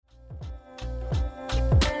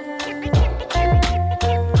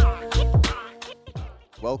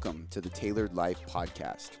Welcome to the Tailored Life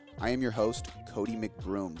Podcast. I am your host, Cody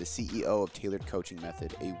McBroom, the CEO of Tailored Coaching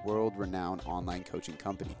Method, a world-renowned online coaching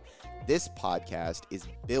company. This podcast is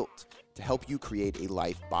built to help you create a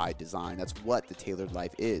life by design. That's what the Tailored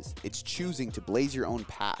Life is. It's choosing to blaze your own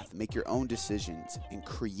path, make your own decisions, and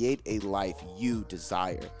create a life you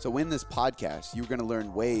desire. So in this podcast, you're going to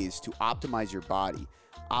learn ways to optimize your body,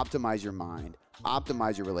 optimize your mind,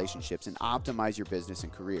 optimize your relationships, and optimize your business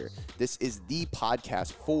and career. This is the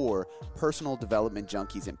podcast for personal development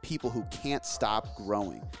junkies and people who can't stop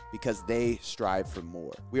growing because they strive for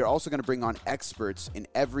more. We are also going to bring on experts in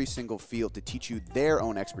every single field to teach you their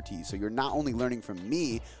own expertise. So you're not only learning from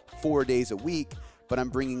me 4 days a week, but I'm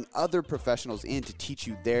bringing other professionals in to teach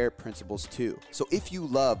you their principles too. So if you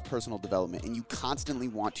love personal development and you constantly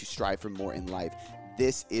want to strive for more in life,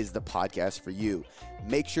 this is the podcast for you.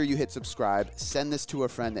 Make sure you hit subscribe, send this to a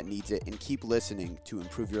friend that needs it, and keep listening to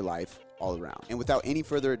improve your life all around. And without any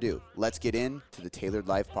further ado, let's get into the Tailored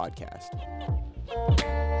Life Podcast.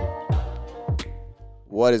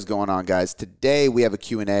 What is going on, guys? Today we have a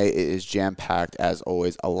Q&A. It is jam-packed as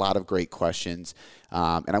always. A lot of great questions.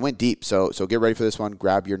 And I went deep, so get ready for this one.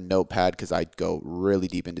 Grab your notepad because I go really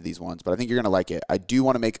deep into these ones, but I think you're going to like it. I do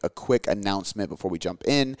want to make a quick announcement before we jump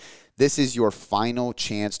in. This is your final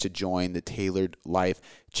chance to join the Tailored Life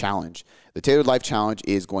Challenge. The Tailored Life Challenge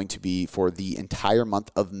is going to be for the entire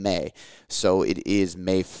month of May. So it is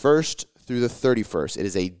May 1st through the 31st. It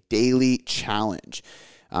is a daily challenge.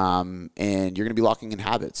 And you're going to be locking in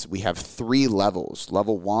habits. We have 3 levels.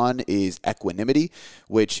 Level 1 is equanimity,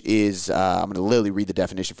 which is, I'm going to literally read the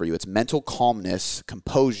definition for you. It's mental calmness,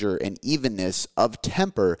 composure, and evenness of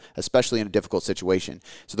temper, especially in a difficult situation.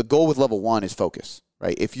 So the goal with level 1 is focus,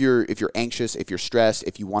 right? If you're anxious, if you're stressed,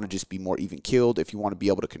 if you want to just be more even-keeled, if you want to be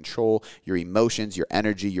able to control your emotions, your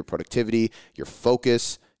energy, your productivity, your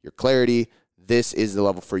focus, your clarity, this is the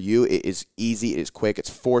level for you. It is easy. It is quick.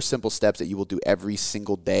 It's 4 simple steps that you will do every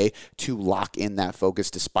single day to lock in that focus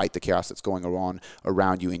despite the chaos that's going on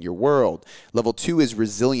around you in your world. Level 2 is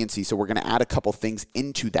resiliency. So we're going to add a couple things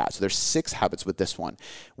into that. So there's 6 habits with this one.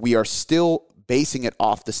 We are still basing it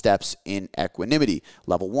off the steps in equanimity,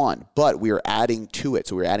 level 1, but we are adding to it.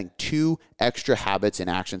 So we're adding 2 extra habits and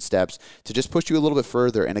action steps to just push you a little bit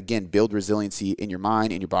further and again, build resiliency in your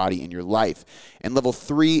mind, in your body, in your life. And level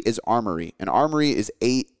 3 is armory. And armory is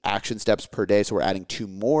 8 action steps per day. So we're adding 2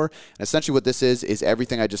 more. And essentially what this is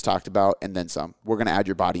everything I just talked about and then some. We're going to add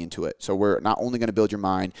your body into it. So we're not only going to build your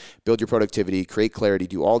mind, build your productivity, create clarity,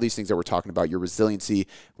 do all these things that we're talking about, your resiliency.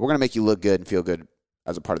 We're going to make you look good and feel good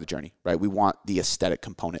as a part of the journey, right? We want the aesthetic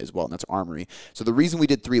component as well, and that's armory. So the reason we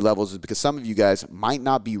did 3 levels is because some of you guys might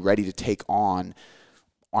not be ready to take on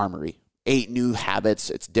armory. 8 new habits,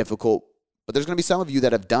 it's difficult, but there's going to be some of you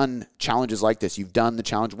that have done challenges like this. You've done the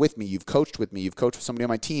challenge with me. You've coached with me. You've coached with somebody on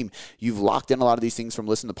my team. You've locked in a lot of these things from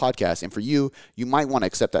listening to podcasts. And for you, you might want to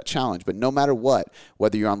accept that challenge. But no matter what,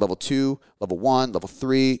 whether you're on level 2, level 1, level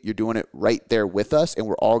 3, you're doing it right there with us. And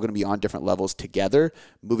we're all going to be on different levels together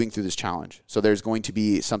moving through this challenge. So there's going to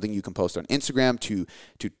be something you can post on Instagram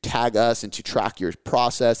to tag us and to track your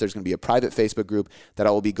process. There's going to be a private Facebook group that I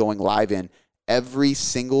will be going live in every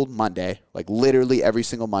single Monday, like literally every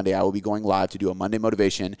single Monday, I will be going live to do a Monday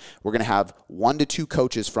motivation. We're going to have 1 to 2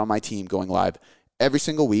 coaches from my team going live every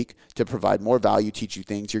single week to provide more value, teach you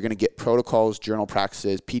things. You're going to get protocols, journal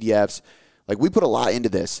practices, PDFs. Like we put a lot into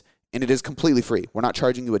this and it is completely free. We're not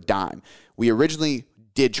charging you a dime. We originally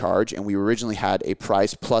did charge and we originally had a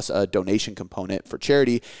price plus a donation component for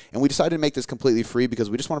charity, and we decided to make this completely free because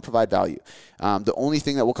we just want to provide value. The only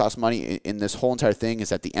thing that will cost money in this whole entire thing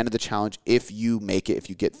is at the end of the challenge, if you make it, if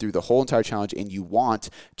you get through the whole entire challenge and you want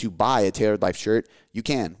to buy a Tailored Life shirt, you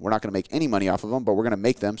can. We're not going to make any money off of them, but we're going to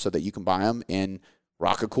make them so that you can buy them and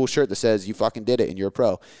rock a cool shirt that says you fucking did it and you're a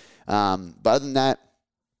pro. But other than that,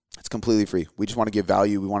 it's completely free. We just want to give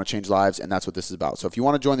value. We want to change lives, and that's what this is about. So if you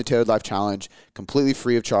want to join the Tailored Life Challenge, completely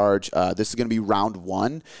free of charge, this is going to be round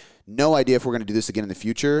 1. No idea if we're going to do this again in the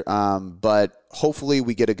future, but hopefully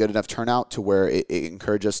we get a good enough turnout to where it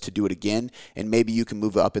encourages us to do it again, and maybe you can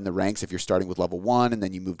move up in the ranks if you're starting with level 1, and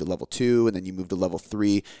then you move to level 2, and then you move to level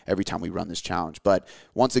 3 every time we run this challenge. But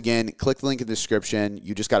once again, click the link in the description.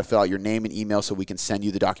 You just got to fill out your name and email so we can send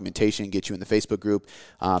you the documentation, get you in the Facebook group,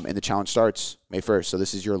 and the challenge starts May 1st. So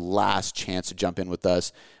this is your last chance to jump in with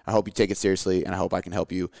us. I hope you take it seriously, and I hope I can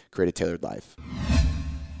help you create a tailored life.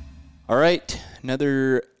 All right,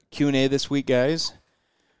 another Q&A this week, guys.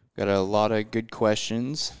 Got a lot of good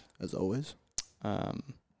questions. As always.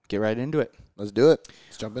 Get right into it. Let's do it.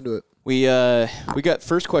 Let's jump into it. We got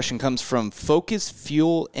first question comes from Focus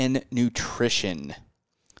Fuel and Nutrition.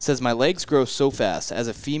 It says, my legs grow so fast. As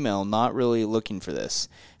a female, not really looking for this.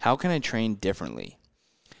 How can I train differently?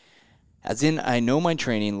 As in, I know my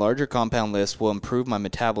training, larger compound lifts will improve my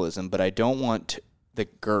metabolism, but I don't want the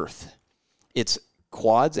girth. It's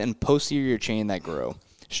quads and posterior chain that grow.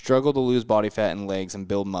 Struggle to lose body fat in legs and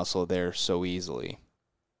build muscle there so easily.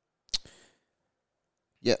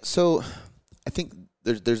 Yeah, so I think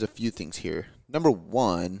there's a few things here. Number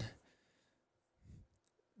one,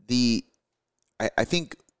 I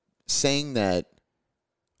think saying that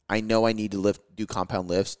I know I need to do compound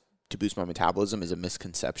lifts to boost my metabolism is a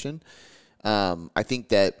misconception. I think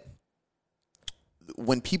that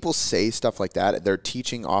when people say stuff like that, they're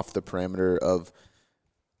teaching off the parameter of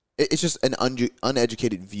it's just an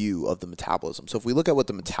uneducated view of the metabolism. So if we look at what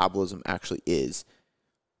the metabolism actually is,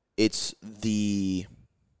 it's the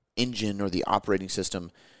engine or the operating system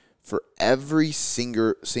for every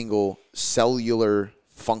single cellular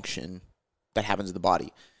function that happens in the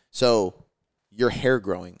body. So your hair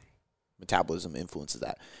growing, metabolism influences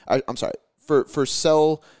that. I'm sorry, for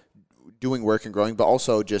cell doing work and growing, but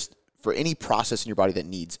also just for any process in your body that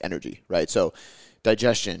needs energy, right? So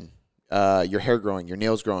digestion, your hair growing, your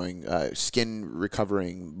nails growing, skin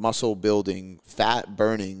recovering, muscle building, fat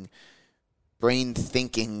burning, brain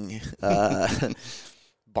thinking,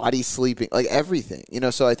 body sleeping, like everything,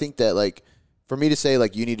 so I think that like for me to say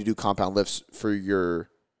like you need to do compound lifts for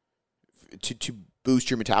to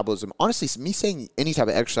boost your metabolism, honestly, me saying any type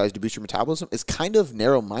of exercise to boost your metabolism is kind of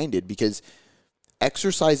narrow-minded, because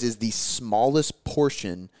exercise is the smallest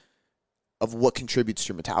portion of what contributes to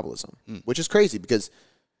your metabolism, which is crazy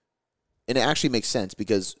and it actually makes sense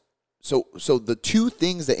because so the two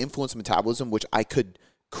things that influence metabolism, which I could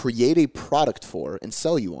create a product for and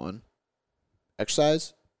sell you on: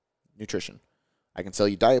 exercise, nutrition. I can sell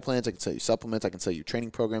you diet plans, I can sell you supplements, I can sell you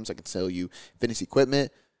training programs, I can sell you fitness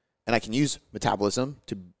equipment, and I can use metabolism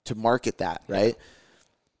to market that, right? Yeah.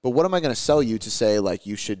 But what am I going to sell you to say, like,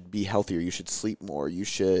 you should be healthier, you should sleep more, you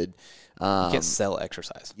should... you can't sell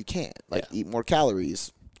exercise. You can't. Eat more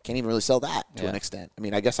calories. Can't even really sell that to an extent. I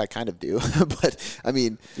mean, I guess I kind of do, but I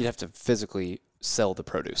mean... You'd have to physically sell the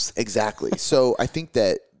produce. Exactly. So I think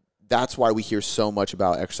that's why we hear so much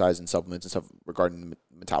about exercise and supplements and stuff regarding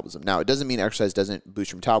metabolism. Now, it doesn't mean exercise doesn't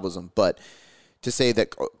boost your metabolism, but to say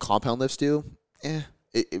that compound lifts do,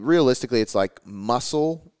 realistically, it's like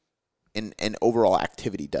muscle and overall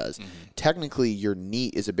activity does. Mm-hmm. Technically, your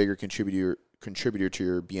NEAT is a bigger contributor to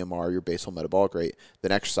your BMR, your basal metabolic rate,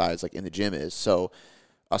 than exercise, like in the gym is. So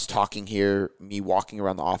us talking here, me walking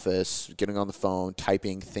around the office, getting on the phone,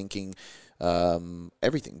 typing, thinking,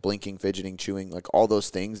 everything, blinking, fidgeting, chewing, like all those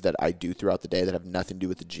things that I do throughout the day that have nothing to do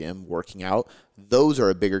with the gym, working out, those are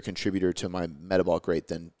a bigger contributor to my metabolic rate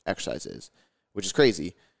than exercise is, which is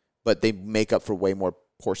crazy, but they make up for way more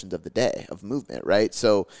portions of the day of movement, right?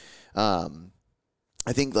 So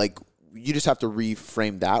I think like you just have to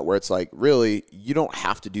reframe that, where it's like, really, you don't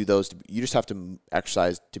have to do those. You just have to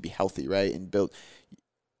exercise to be healthy, right? And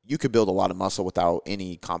you could build a lot of muscle without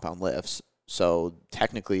any compound lifts. So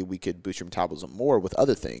technically we could boost your metabolism more with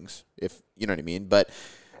other things, if you know what I mean. But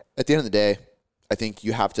at the end of the day, I think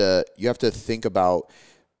you have to think about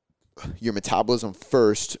your metabolism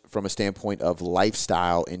first from a standpoint of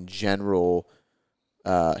lifestyle in general,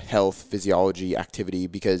 health, physiology, activity,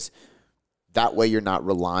 because that way you're not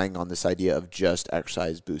relying on this idea of just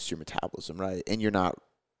exercise boosts your metabolism, right? And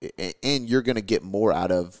you're going to get more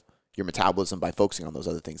out of your metabolism by focusing on those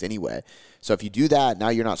other things anyway. So if you do that, now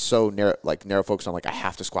you're not so narrow focused on like, I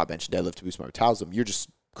have to squat, bench, and deadlift to boost my metabolism. You're just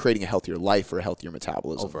creating a healthier life or a healthier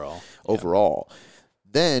metabolism overall. Yeah.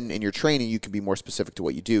 Then in your training, you can be more specific to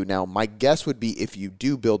what you do. Now, my guess would be if you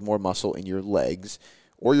do build more muscle in your legs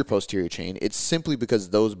or your posterior chain, it's simply because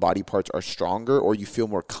those body parts are stronger, or you feel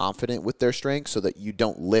more confident with their strength so that you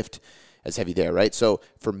don't lift as heavy there, right? So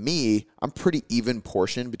for me, I'm pretty even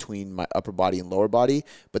portion between my upper body and lower body,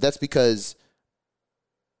 but that's because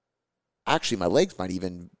actually my legs might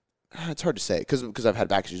even, it's hard to say because I've had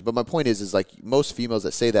back issues, but my point is like most females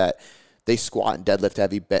that say that, they squat and deadlift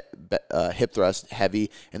heavy, hip thrust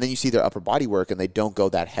heavy, and then you see their upper body work and they don't go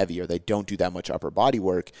that heavy, or they don't do that much upper body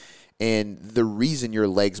work. And the reason your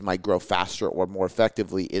legs might grow faster or more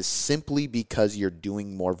effectively is simply because you're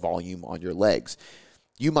doing more volume on your legs.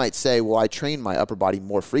 You might say, well, I train my upper body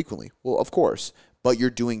more frequently. Well, of course, but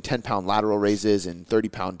you're doing 10-pound lateral raises and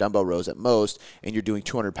 30-pound dumbbell rows at most, and you're doing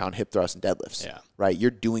 200-pound hip thrusts and deadlifts, right?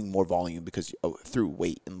 You're doing more volume because through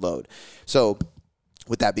weight and load. So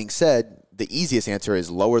with that being said, the easiest answer is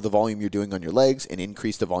lower the volume you're doing on your legs and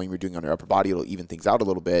increase the volume you're doing on your upper body. It'll even things out a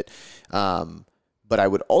little bit. But I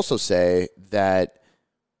would also say that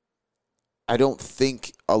I don't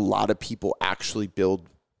think a lot of people actually build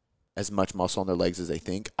as much muscle on their legs as they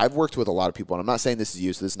think. I've worked with a lot of people, and I'm not saying this is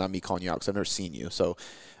you, so this is not me calling you out because I've never seen you. So,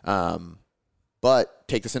 but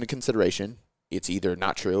take this into consideration. It's either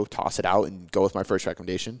not true, toss it out and go with my first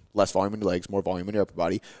recommendation, less volume in your legs, more volume in your upper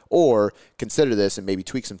body, or consider this and maybe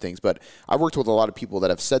tweak some things. But I've worked with a lot of people that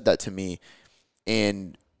have said that to me,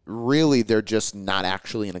 and really they're just not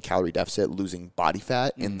actually in a calorie deficit, losing body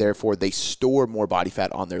fat, and therefore they store more body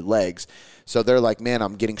fat on their legs. So they're like, man,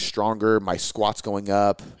 I'm getting stronger, my squat's going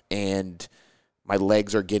up, and my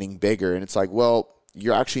legs are getting bigger. And it's like, well,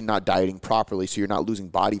 you're actually not dieting properly, so you're not losing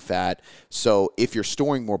body fat. So if you're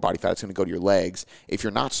storing more body fat, it's going to go to your legs. If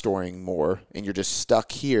you're not storing more and you're just stuck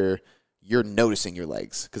here, you're noticing your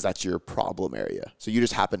legs because that's your problem area. So you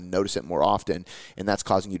just happen to notice it more often, and that's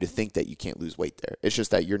causing you to think that you can't lose weight there. It's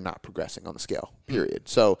just that you're not progressing on the scale, period.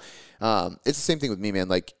 So it's the same thing with me, man,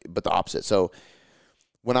 like, but the opposite. So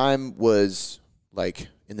when I was like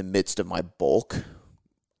in the midst of my bulk,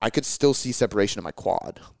 I could still see separation in my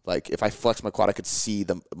quad. Like if I flex my quad, I could see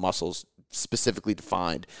the muscles specifically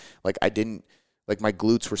defined. Like I didn't, like my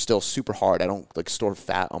glutes were still super hard. I don't like store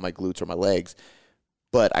fat on my glutes or my legs,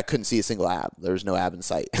 but I couldn't see a single ab. There was no ab in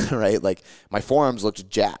sight, right? Like my forearms looked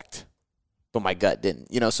jacked, but my gut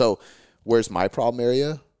didn't, you know? So where's my problem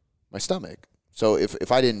area? My stomach. So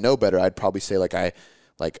if I didn't know better, I'd probably say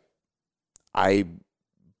I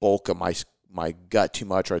bulk of my gut too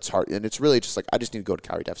much, or it's hard. And it's really just like, I just need to go to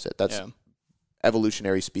calorie deficit. That's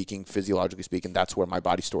evolutionary speaking, physiologically speaking, that's where my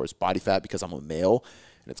body stores body fat because I'm a male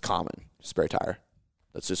and it's common. Spare tire.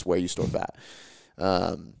 That's just where you store fat.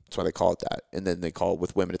 That's why they call it that. And then they call it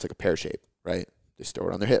with women, it's like a pear shape, right? They store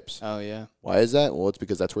it on their hips. Oh, yeah. Why is that? Well, it's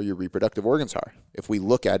because that's where your reproductive organs are. If we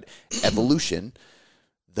look at evolution,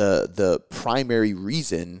 the primary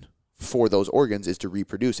reason for those organs is to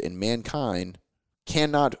reproduce, and mankind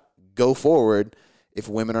cannot go forward if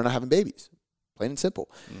women are not having babies. Plain and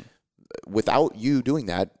simple. Without you doing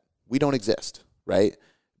that, we don't exist, right?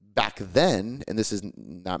 Back then, and this is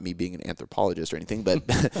not me being an anthropologist or anything, but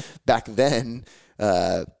back then,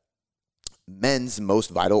 men's most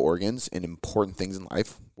vital organs and important things in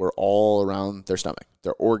life were all around their stomach,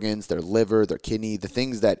 their organs, their liver, their kidney, the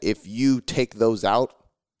things that if you take those out,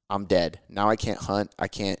 I'm dead. Now I can't hunt. I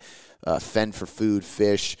can't fend for food,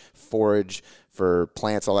 fish, forage for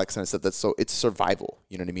plants, all that kind of stuff. So it's survival.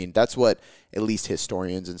 You know what I mean? That's what at least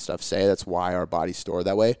historians and stuff say. That's why our bodies store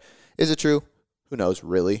that way. Is it true? Who knows,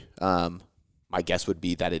 really? My guess would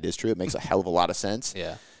be that it is true. It makes a hell of a lot of sense.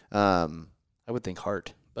 Yeah. I would think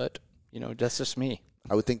heart, but, that's just me.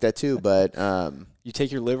 I would think that too, but... you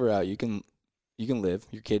take your liver out, you can live.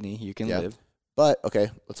 Your kidney, you can live. But, okay,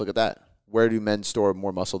 let's look at that. Where do men store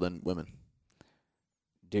more muscle than women?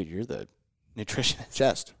 Dude, you're the nutritionist.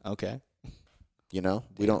 Chest. Okay. We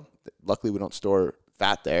don't, luckily we don't store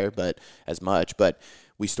fat there, but as much, but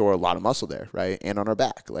we store a lot of muscle there, right? And on our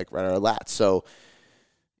back, like right on our lats. So,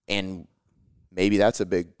 and maybe that's a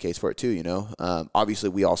big case for it too, Obviously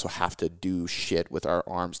we also have to do shit with our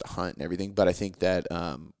arms to hunt and everything, but I think that,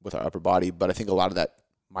 with our upper body, but I think a lot of that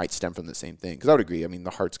might stem from the same thing. Cause I would agree. I mean,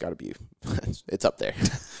 the heart's gotta be, it's up there.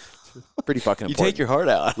 Pretty fucking important. You take your heart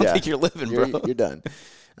out. I don't think you're living, bro. You're done.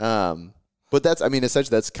 But that's, I mean,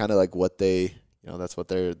 essentially that's kind of like what they, that's what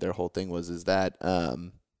their whole thing was, is that,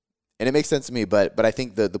 and it makes sense to me, but I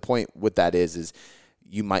think the point with that is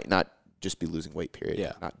you might not just be losing weight, period.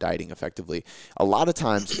 Yeah. Not dieting effectively. A lot of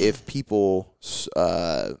times if people,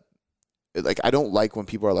 like, I don't like when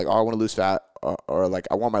people are like, oh, I want to lose fat, or like,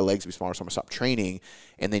 I want my legs to be smaller, so I'm gonna stop training,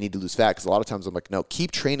 and they need to lose fat. Because a lot of times I'm like, no,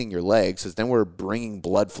 keep training your legs, because then we're bringing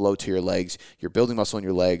blood flow to your legs. You're building muscle in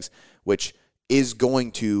your legs, which is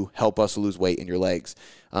going to help us lose weight in your legs.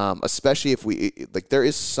 Especially if there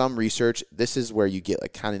is some research. This is where you get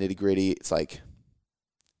like kind of nitty gritty. It's like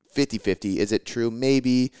 50-50. Is it true?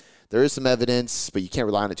 Maybe. There is some evidence, but you can't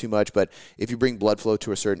rely on it too much. But if you bring blood flow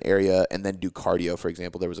to a certain area and then do cardio, for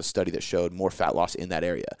example, there was a study that showed more fat loss in that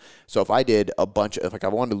area. So if I did a bunch of, like I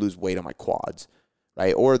wanted to lose weight on my quads,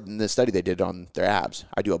 right? Or in the study they did on their abs,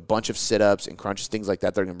 I do a bunch of sit-ups and crunches, things like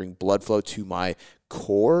that. They're going to bring blood flow to my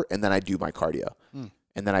core, and then I do my cardio.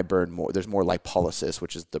 And then I burn more. There's more lipolysis,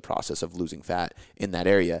 which is the process of losing fat in that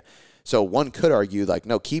area. So one could argue, like,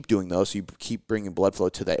 no, keep doing those. So you keep bringing blood flow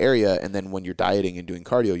to the area, and then when you're dieting and doing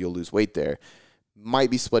cardio, you'll lose weight there. Might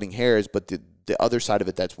be splitting hairs, but the other side of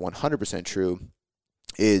it that's 100% true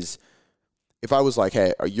is if I was like,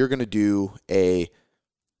 hey, you're going to do a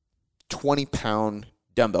 20-pound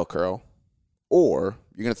dumbbell curl, or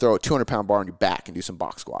you're going to throw a 200-pound bar on your back and do some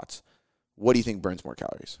box squats, what do you think burns more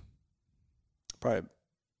calories? Probably,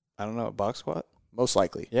 I don't know, a box squat? Most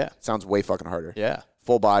likely. Yeah. Sounds way fucking harder. Yeah.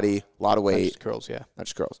 Full body, a lot of weight. Not just curls, yeah. Not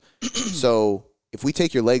just curls. So if we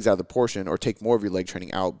take your legs out of the portion or take more of your leg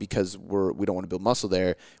training out because we don't want to build muscle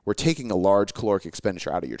there, we're taking a large caloric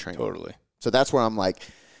expenditure out of your training. Totally. So that's where I'm like,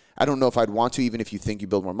 I don't know if I'd want to, even if you think you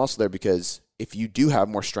build more muscle there, because if you do have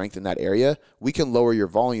more strength in that area, we can lower your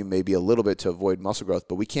volume maybe a little bit to avoid muscle growth,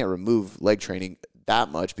 but we can't remove leg training that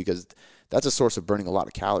much because that's a source of burning a lot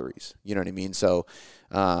of calories. You know what I mean? So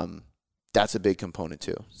that's a big component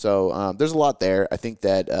too. So there's a lot there. I think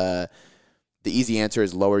that the easy answer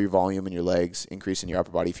is lower your volume in your legs, increase in your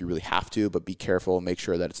upper body if you really have to, but be careful and make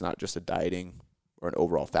sure that it's not just a dieting or an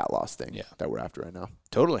overall fat loss thing that we're after right now.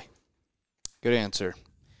 Totally. Good answer.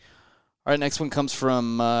 All right, next one comes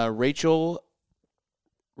from Rachel,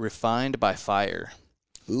 Refined by Fire.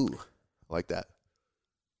 Ooh, I like that.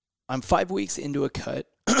 I'm 5 weeks into a cut.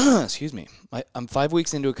 Excuse me. I'm 5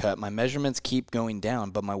 weeks into a cut. My measurements keep going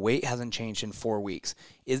down, but my weight hasn't changed in 4 weeks.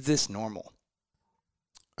 Is this normal?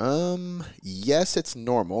 Yes, it's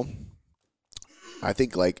normal. I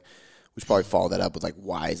think we should probably follow that up with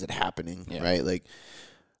why is it happening, right?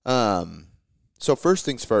 So first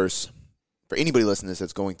things first, for anybody listening to this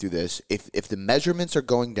that's going through this, if the measurements are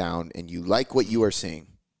going down and you like what you are seeing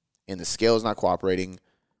and the scale is not cooperating,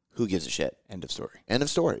 who gives a shit? End of story. End of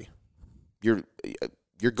story. You're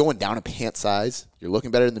going down a pant size. You're looking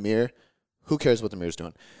better in the mirror. Who cares what the mirror's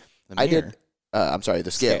doing? The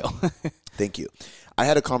scale. Thank you. I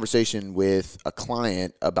had a conversation with a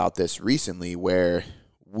client about this recently where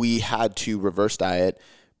we had to reverse diet,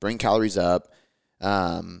 bring calories up.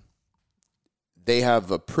 They have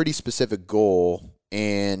a pretty specific goal,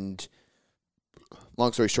 and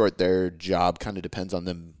long story short, their job kind of depends on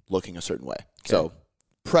them looking a certain way. Okay. So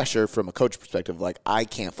pressure from a coach perspective, I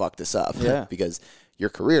can't fuck this up because your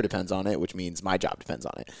career depends on it, which means my job depends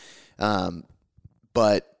on it.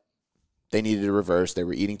 But they needed to reverse. They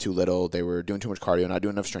were eating too little. They were doing too much cardio, not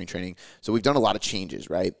doing enough strength training. So we've done a lot of changes,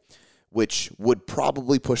 right? Which would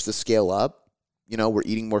probably push the scale up. We're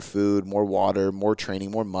eating more food, more water, more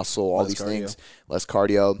training, more muscle, all these things, less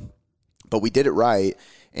cardio. But we did it right.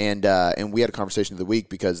 And we had a conversation of the week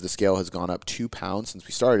because the scale has gone up 2 pounds since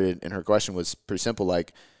we started. And her question was pretty simple.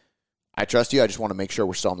 I trust you. I just want to make sure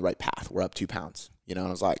we're still on the right path. We're up 2 pounds, and I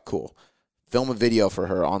was like, cool. Film a video for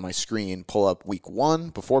her on my screen, pull up week 1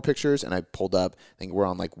 before pictures. And I pulled up, I think we're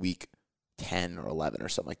on week 10 or 11 or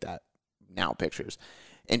something like that. Now pictures.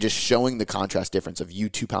 And just showing the contrast difference of you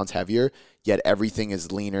 2 pounds heavier, yet everything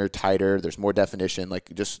is leaner, tighter. There's more definition.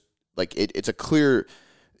 It's a clear,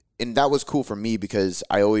 and that was cool for me because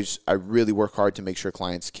I really work hard to make sure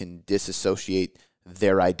clients can disassociate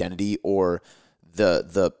their identity or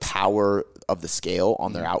the power of the scale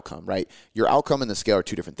on their outcome, right? Your outcome and the scale are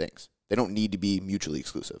two different things. They don't need to be mutually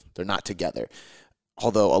exclusive. They're not together.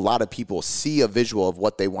 Although a lot of people see a visual of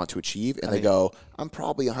what they want to achieve and they go, I'm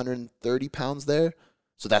probably 130 pounds there.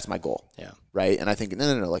 So that's my goal. Yeah. Right. And I think,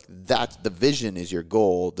 no. That's the vision is your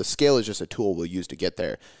goal. The scale is just a tool we'll use to get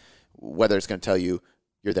there. Whether it's going to tell you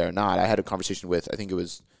you're there or not. I had a conversation with,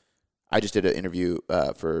 I just did an interview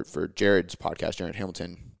for Jared's podcast, Jared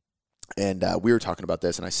Hamilton. And we were talking about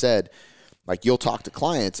this. And I said, you'll talk to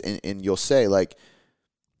clients and you'll say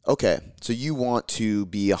okay, so you want to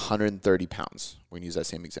be 130 pounds. We're going to use that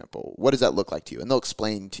same example. What does that look like to you? And they'll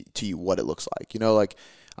explain to you what it looks like.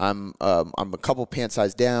 I'm a couple pant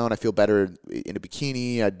size down. I feel better in a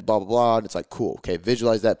bikini. Blah, blah, blah. And it's cool. Okay,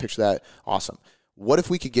 visualize that, picture that. Awesome. What if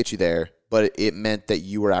we could get you there, but it meant that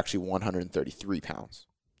you were actually 133 pounds,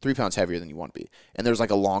 3 pounds heavier than you want to be? And there's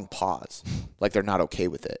a long pause. They're not okay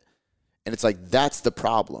with it. And it's that's the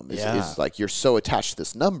problem is you're so attached to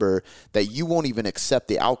this number that you won't even accept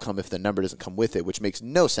the outcome if the number doesn't come with it, which makes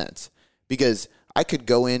no sense because I could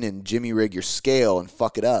go in and Jimmy rig your scale and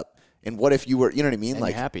fuck it up. And what if you were, you know what I mean? And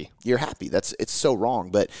you're happy. You're happy. It's so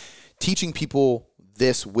wrong. But teaching people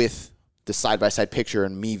this with the side-by-side picture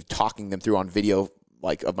and me talking them through on video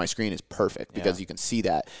of my screen is perfect because you can see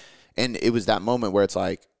that. And it was that moment where it's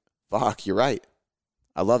fuck, you're right.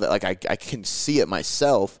 I love it. I can see it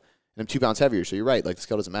myself. And I'm 2 pounds heavier, so you're right. The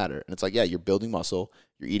scale doesn't matter. And it's you're building muscle,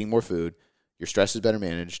 you're eating more food, your stress is better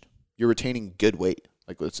managed, you're retaining good weight.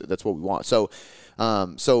 That's what we want. So,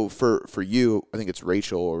 so for you, I think it's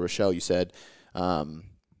Rachel or Rochelle. You said,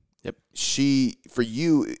 yep. For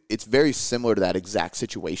you, it's very similar to that exact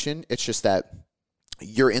situation. It's just that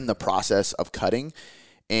you're in the process of cutting,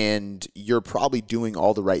 and you're probably doing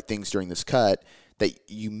all the right things during this cut that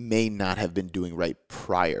you may not have been doing right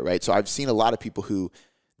prior, right? So I've seen a lot of people who.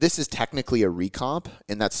 This is technically a recomp,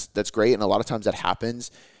 and that's great. And a lot of times that happens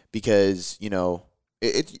because,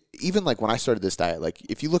 it even when I started this diet,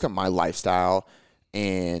 if you look at my lifestyle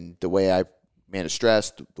and the way I manage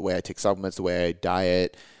stress, the way I take supplements, the way I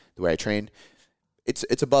diet, the way I train,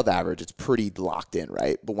 it's above average. It's pretty locked in,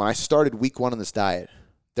 right? But when I started week 1 on this diet,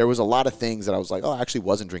 there was a lot of things that I was like, oh, I actually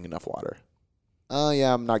wasn't drinking enough water. Oh,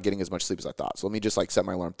 yeah, I'm not getting as much sleep as I thought. So let me just like set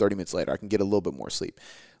my alarm 30 minutes later. I can get a little bit more sleep.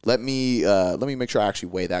 Let me make sure I actually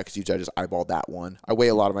weigh that, because usually I just eyeball that one. I weigh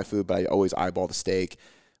a lot of my food, but I always eyeball the steak,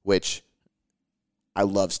 which I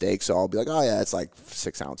love steak. So I'll be like, oh, yeah, it's like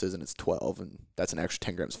 6 ounces and it's 12, and that's an extra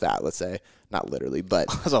 10 grams fat, let's say. Not literally, but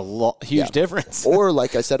that's a huge difference. Or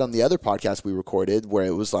like I said on the other podcast we recorded, where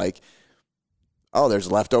it was like, oh,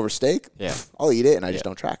 there's leftover steak. Yeah. I'll eat it, and I just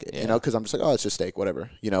don't track it, because I'm just like, oh, it's just steak, whatever,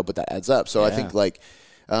 but that adds up. So I think like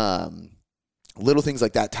little things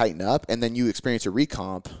like that tighten up, and then you experience a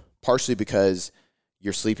recomp partially because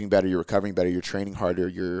you're sleeping better, you're recovering better, you're training harder,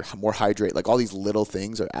 you're more hydrated. Like all these little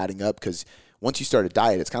things are adding up, because once you start a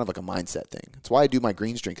diet, it's kind of like a mindset thing. It's why I do my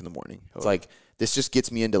greens drink in the morning. It's like, this just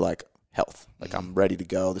gets me into like health. Like I'm ready to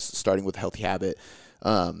go. This is starting with a healthy habit.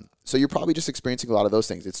 So you're probably just experiencing a lot of those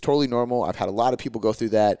things. It's totally normal. I've had a lot of people go through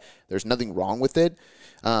that. There's nothing wrong with it.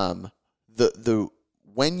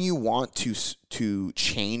 When you want to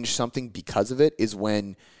change something because of it is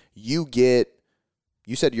when you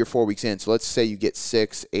said you're 4 weeks in. So let's say you get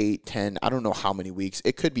 6, 8, 10, I don't know how many weeks.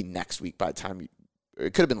 It could be next week by the time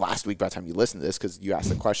it could have been last week by the time you listen to this, because you asked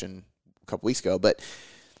the question a couple weeks ago. But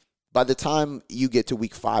by the time you get to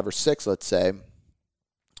week 5 or 6, let's say,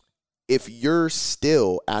 if you're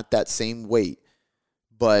still at that same weight,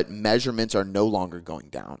 but measurements are no longer going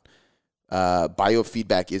down,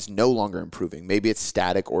 biofeedback is no longer improving. Maybe it's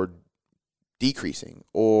static or decreasing,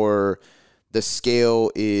 or the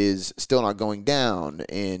scale is still not going down,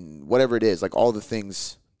 and whatever it is, like all the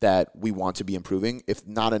things that we want to be improving, if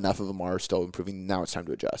not enough of them are still improving, now it's time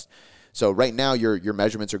to adjust. So right now your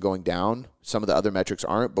measurements are going down. Some of the other metrics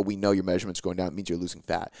aren't, but we know your measurements are going down. It means you're losing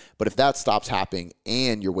fat. But if that stops happening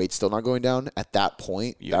and your weight's still not going down, at that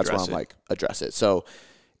point, that's where I'm like, address it. So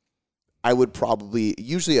I would probably,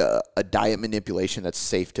 usually a diet manipulation that's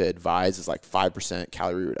safe to advise is like 5%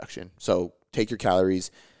 calorie reduction. So take your calories,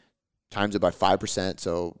 times it by 5%,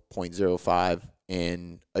 so 0.05,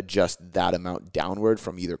 and adjust that amount downward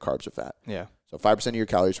from either carbs or fat. Yeah. So 5% of your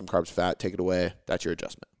calories from carbs or fat, take it away. That's your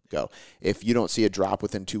adjustment. Go. If you don't see a drop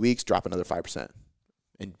within 2 weeks, drop another 5%.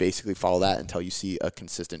 And basically follow that until you see a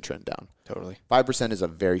consistent trend down. Totally. 5% is a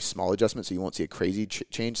very small adjustment, so you won't see a crazy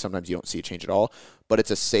change. Sometimes you don't see a change at all. But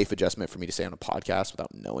it's a safe adjustment for me to say on a podcast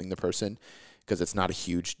without knowing the person, because it's not a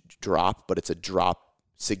huge drop, but it's a drop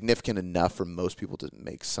significant enough for most people to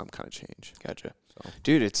make some kind of change. Gotcha. So.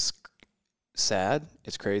 Dude, it's sad,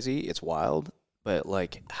 it's crazy, it's wild, but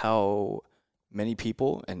like how many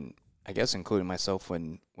people, and I guess including myself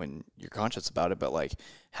when you're conscious about it, but like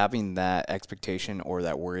having that expectation or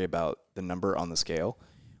that worry about the number on the scale,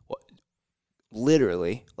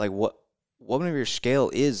 literally, like what if your scale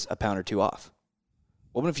is a pound or two off?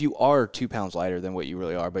 What if you are 2 pounds lighter than what you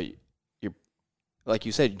really are, but you're, like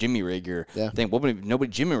you said, Jimmy rig your thing. What if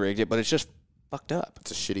nobody Jimmy rigged it, but it's just fucked up?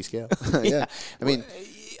 It's a shitty scale. Yeah. I mean,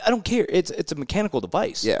 I don't care. It's a mechanical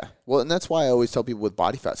device. Yeah. Well, and that's why I always tell people with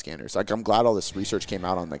body fat scanners, like I'm glad all this research came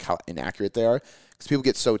out on like how inaccurate they are, because people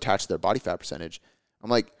get so attached to their body fat percentage. I'm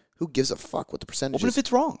like, who gives a fuck what the percentage is? What if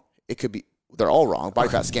it's wrong? It could be, they're all wrong, body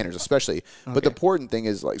fat scanners especially. Okay. But the important thing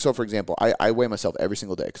is, like, so for example, I weigh myself every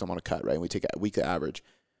single day because I'm on a cut, right? And we take a weekly average.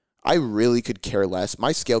 I really could care less.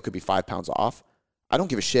 My scale could be 5 pounds off. I don't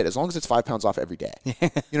give a shit as long as it's 5 pounds off every day. You know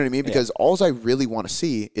what I mean? Because all I really want to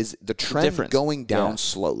see is the trend going down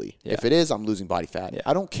slowly. Yeah. If it is, I'm losing body fat. Yeah.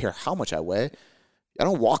 I don't care how much I weigh. I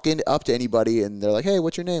don't walk up to anybody and they're like, "Hey,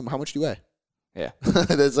 what's your name? How much do you weigh?" Yeah.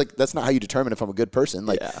 that's not how you determine if I'm a good person.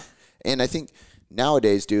 Like, and I think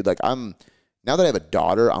nowadays, dude, like now that I have a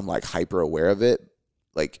daughter, I'm like hyper aware of it.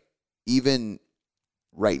 Like even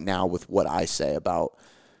right now with what I say about,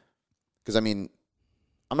 because I mean,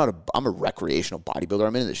 I'm a recreational bodybuilder.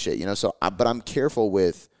 I'm into this shit, but I'm careful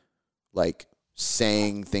with like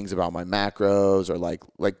saying things about my macros or like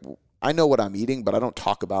I know what I'm eating, but I don't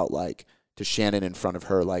talk about like to Shannon in front of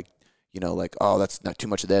her, like, like, oh, that's not too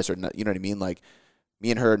much of this or not, you know what I mean? Like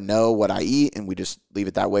me and her know what I eat and we just leave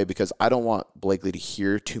it that way, because I don't want Blakely to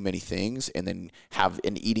hear too many things and then have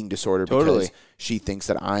an eating disorder because she thinks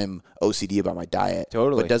that I'm OCD about my diet,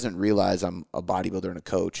 but doesn't realize I'm a bodybuilder and a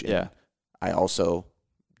coach. And I also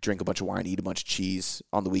drink a bunch of wine, eat a bunch of cheese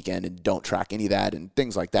on the weekend, and don't track any of that and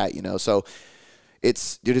things like that, So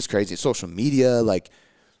it's crazy. It's social media. Like,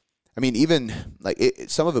 I mean, even like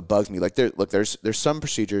some of it bugs me. Like there's some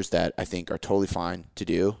procedures that I think are totally fine to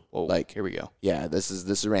do. Oh, like, here we go. Yeah, this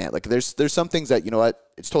is a rant. Like there's some things that,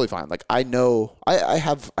 it's totally fine. Like I know I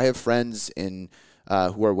have friends in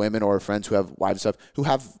who are women, or friends who have wives and stuff, who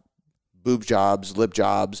have boob jobs, lip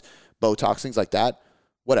jobs, Botox, things like that,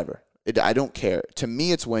 whatever. I don't care. To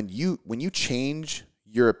me, it's when you change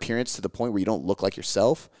your appearance to the point where you don't look like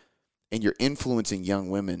yourself, and you're influencing young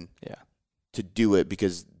women to do it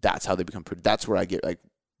because that's how they become pretty. That's where I get like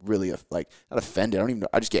really like not offended. I don't even know.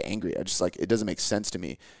 I just get angry. I just like, it doesn't make sense to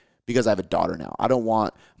me because I have a daughter now. I don't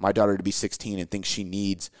want my daughter to be 16 and think she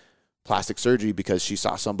needs plastic surgery because she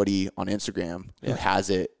saw somebody on Instagram who has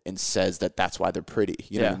it and says that that's why they're pretty.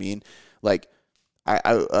 You know what I mean? Like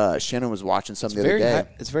Shannon was watching something the other day.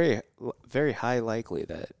 It's very, very high likely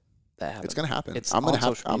that happens. It's going to happen. It's I'm going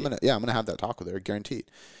to have that talk with her,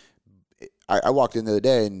 guaranteed. I walked in the other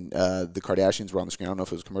day and the Kardashians were on the screen. I don't know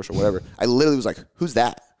if it was a commercial or whatever. I literally was like, who's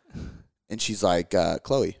that? And she's like,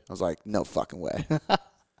 Khloe. I was like, no fucking way.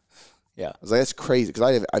 Yeah. I was like, that's crazy because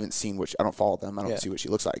I haven't seen I don't follow them. I don't see what she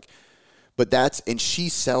looks like. But and she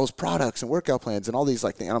sells products and workout plans and all these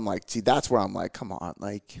like things. And I'm like, see, that's where I'm like, come on,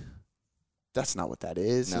 like, that's not what that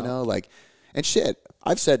is, you know? Like, and shit,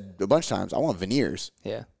 I've said a bunch of times, I want veneers.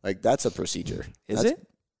 Yeah. Like, that's a procedure. Is it?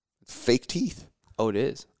 Fake teeth. Oh, it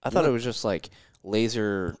is. I thought it was just like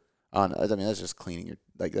laser. I mean, that's just cleaning your,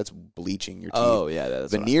 like, that's bleaching your teeth. Oh, yeah.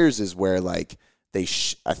 That's veneers is where, like, I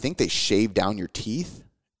think they shave down your teeth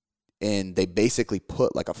and they basically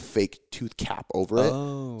put, like, a fake tooth cap over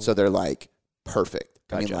it. So they're, like, perfect.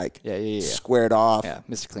 Gotcha. I mean, like, squared off. Yeah,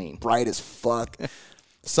 Mr. Clean. Bright as fuck.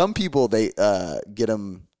 Some people, they get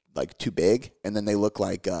them, like, too big, and then they look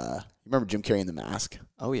like, you remember Jim Carrey in The Mask?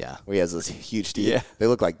 Oh, yeah. Where he has those huge teeth. Yeah. They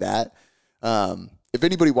look like that. If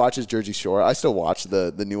anybody watches Jersey Shore, I still watch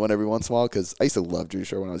the new one every once in a while because I used to love Jersey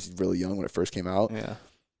Shore when I was really young, when it first came out. Yeah.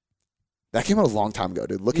 That came out a long time ago,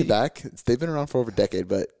 dude. Looking back, they've been around for over a decade,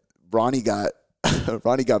 but Ronnie got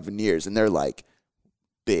veneers, and they're, like,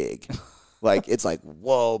 big. Like, it's like,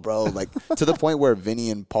 whoa, bro. Like, to the point where Vinny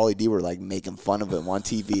and Pauly D were, like, making fun of him on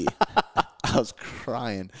TV. I was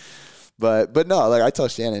crying. But no, like, I tell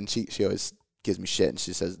Shannon, she always gives me shit, and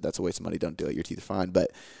she says, that's a waste of money. Don't do it. Your teeth are fine.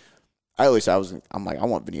 But I always say, I'm like, I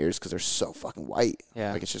want veneers because they're so fucking white.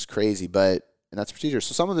 Yeah. Like, it's just crazy. And that's a procedure.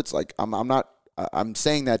 So some of it's like, I'm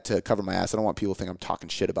saying that to cover my ass. I don't want people to think I'm talking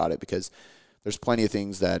shit about it because there's plenty of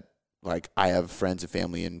things that, like, I have friends and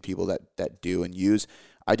family and people that do and use.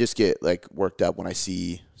 I just get, like, worked up when I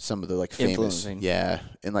see some of the, like, famous, and,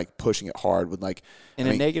 like, pushing it hard with, like, in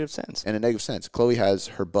a negative sense. In a negative sense. Khloe has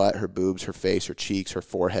her butt, her boobs, her face, her cheeks, her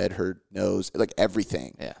forehead, her nose, like,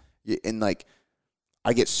 everything. Yeah. And, like,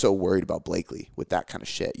 I get so worried about Blakely with that kind of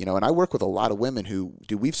shit, you know. And I work with a lot of women who,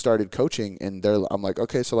 we've started coaching, and I'm like,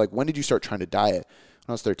 okay, so, like, when did you start trying to diet? When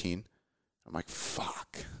I was 13. I'm like,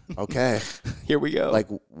 fuck. Okay. Here we go. Like,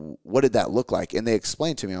 what did that look like? And they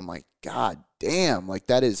explained to me. I'm like, God damn, like,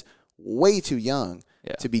 that is way too young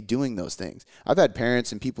to be doing those things. I've had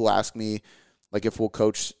parents and people ask me, like, if we'll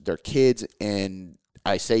coach their kids, and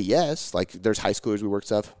I say yes. Like, there's high schoolers we work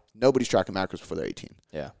stuff. Nobody's tracking macros before they're 18.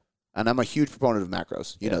 Yeah. And I'm a huge proponent of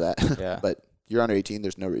macros. You know that. Yeah. But you're under 18,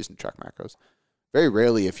 there's no reason to track macros. Very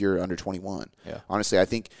rarely if you're under 21. Yeah. Honestly, I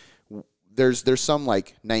think there's some,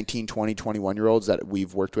 like, 19, 20, 21-year-olds that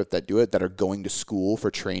we've worked with that do it, that are going to school for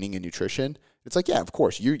training and nutrition. It's like, yeah, of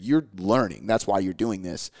course, you're learning. That's why you're doing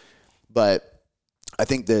this. But I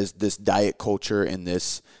think there's this diet culture and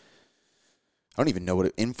this, I don't even know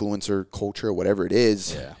what influencer culture, whatever it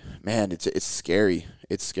is. Yeah. Man, it's scary.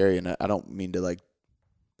 It's scary, and I don't mean to, like,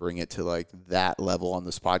 bring it to, like, that level on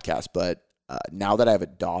this podcast, but now that I have a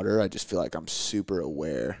daughter, I just feel like I'm super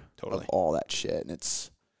aware of all that shit, and it's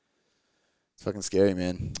fucking scary,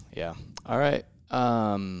 man. Yeah. All right.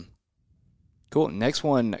 Cool. Next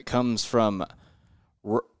one comes from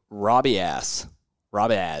Robiaz.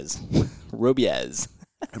 Robiaz.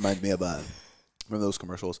 Reminds me of remember those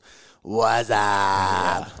commercials? What's up?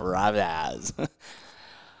 Yeah, Robiaz.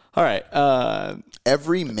 All right.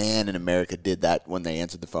 Every man in America did that when they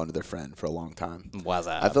answered the phone to their friend for a long time. What's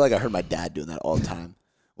up? I feel like I heard my dad doing that all the time.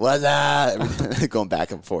 What's up? Going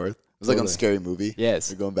back and forth. It was like on Scary Movie. Yes.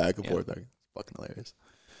 They're going back and forth. Like, fucking hilarious.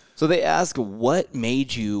 So they ask, what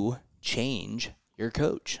made you change your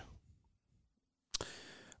coach?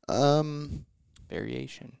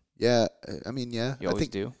 Variation. Yeah. I mean, yeah. You always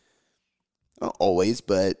do? Not always,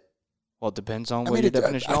 but. Well, it depends on what your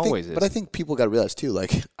definition always is. But I think people got to realize, too,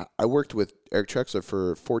 like, I worked with Eric Trexler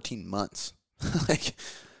for 14 months. Like,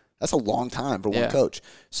 that's a long time for one coach.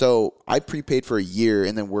 So I prepaid for a year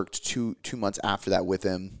and then worked two months after that with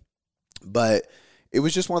him. But it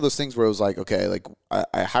was just one of those things where it was like, okay, like,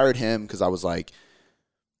 I hired him because I was like,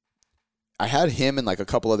 I had him and, like, a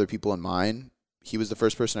couple other people in mind. He was the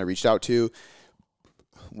first person I reached out to.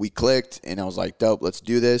 We clicked, and I was like, dope, let's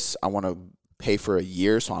do this. I want to pay for a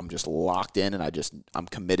year, so I'm just locked in, and I'm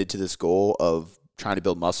committed to this goal of trying to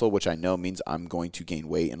build muscle, which I know means I'm going to gain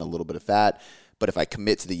weight and a little bit of fat. But if I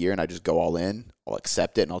commit to the year and I just go all in, I'll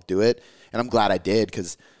accept it and I'll do it. And I'm glad I did,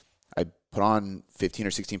 because I put on 15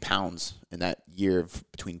 or 16 pounds in that year of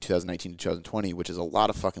between 2019 to 2020, which is a lot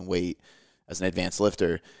of fucking weight as an advanced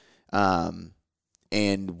lifter.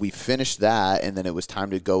 And we finished that, and then it was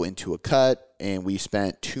time to go into a cut, and we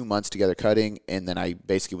spent 2 months together cutting. And then I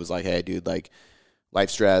basically was like, hey, dude, like, life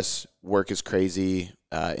stress, work is crazy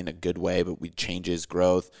in a good way, but we changes,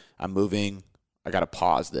 growth. I'm moving. I got to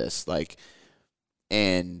pause this. Like,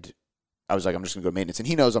 and I was like, I'm just going to go to maintenance. And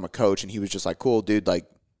he knows I'm a coach, and he was just like, cool, dude, like,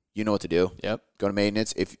 you know what to do. Yep. Go to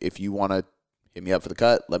maintenance. If you want to hit me up for the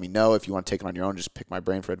cut, let me know. If you want to take it on your own, just pick my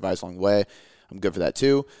brain for advice along the way. I'm good for that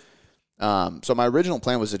too. So my original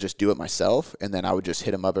plan was to just do it myself, and then I would just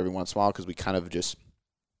hit him up every once in a while, because we kind of just,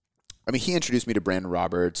 I mean, he introduced me to Brandon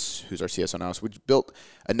Roberts, who's our CSO now. So we built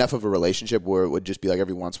enough of a relationship where it would just be like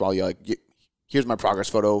every once in a while, you're like, here's my progress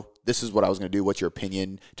photo. This is what I was going to do. What's your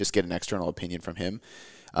opinion? Just get an external opinion from him.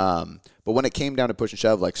 But when it came down to push and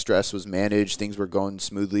shove, like, stress was managed. Things were going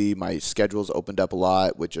smoothly. My schedules opened up a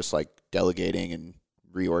lot with just like delegating and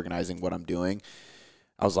reorganizing what I'm doing.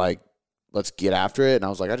 I was like, let's get after it. And I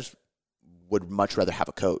was like, I just would much rather have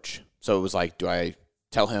a coach. So it was like, do I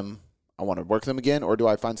tell him I want to work with him again, or do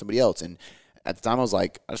I find somebody else? And at the time I was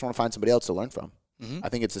like, I just want to find somebody else to learn from. I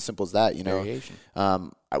think it's as simple as that, you know.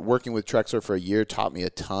 Working with Trexler for a year taught me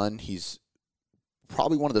a ton. He's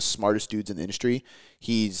probably one of the smartest dudes in the industry.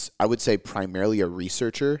 He's, I would say, primarily a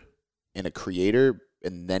researcher and a creator,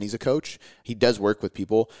 and then he's a coach. He does work with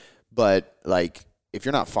people, but like, if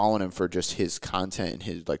you're not following him for just his content and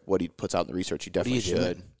his, like, what he puts out in the research, you definitely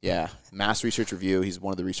should. Yeah. Mass Research Review. He's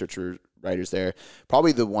one of the researcher writers there.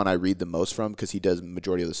 Probably the one I read the most from, because he does the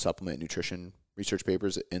majority of the supplement and nutrition research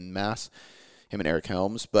papers in Mass, him and Eric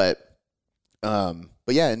Helms. But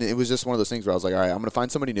yeah, and it was just one of those things where I was like, all right, I'm going to find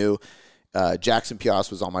somebody new. Jackson Pias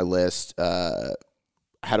was on my list. I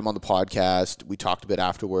had him on the podcast. We talked a bit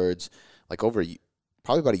afterwards, like probably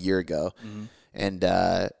about a year ago. And,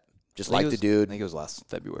 just like the dude. I think it was last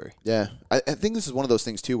February. Yeah. I think this is one of those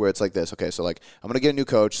things too, where it's like this. Okay, so like, I'm going to get a new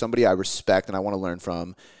coach, somebody I respect and I want to learn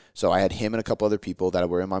from. So I had him and a couple other people that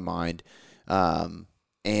were in my mind.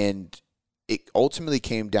 And it ultimately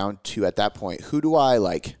came down to, at that point, who do I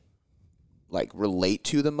like relate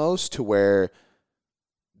to the most, to where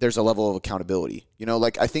there's a level of accountability. You know,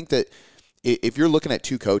 like, I think that if you're looking at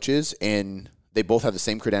two coaches and they both have the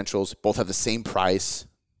same credentials, both have the same price,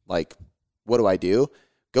 like, what do I do?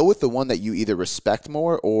 Go with the one that you either respect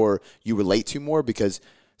more or you relate to more, because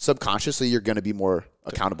subconsciously you're going to be more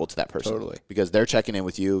accountable to that person. Totally. Because they're checking in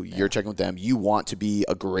with you, you're checking with them. You want to be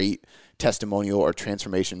a great testimonial or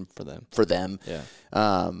transformation for them.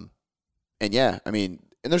 Yeah. And yeah, I mean,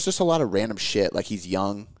 and there's just a lot of random shit. Like, he's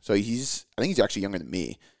young. So I think he's actually younger than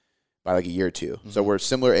me by like a year or two. So we're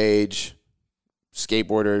similar age,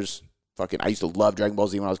 skateboarders. I used to love Dragon Ball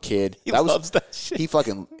Z when I was a kid. He loves that shit.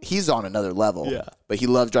 He's on another level. Yeah. But he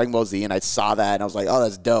loves Dragon Ball Z, and I saw that, and I was like, oh,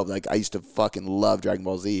 that's dope. Like, I used to fucking love Dragon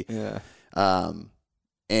Ball Z. Yeah.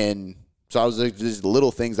 And so I was like, these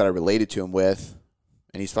little things that I related to him with,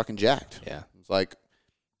 and he's fucking jacked. Yeah. It's like,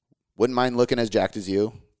 wouldn't mind looking as jacked as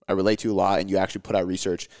you. I relate to you a lot, and you actually put out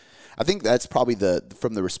research. I think that's probably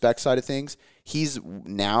from the respect side of things. He's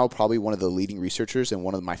now probably one of the leading researchers and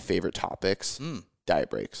one of my favorite topics.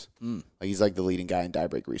 Diet breaks. Like, he's like the leading guy in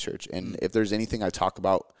diet break research. And if there's anything I talk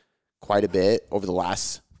about quite a bit over the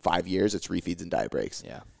last 5 years, it's refeeds and diet breaks.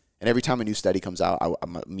 Yeah. And every time a new study comes out,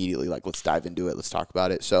 I'm immediately like, let's dive into it. Let's talk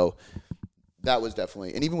about it. So that was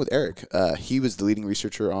definitely, and even with Eric, he was the leading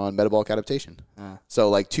researcher on metabolic adaptation.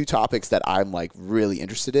 So like, two topics that I'm like really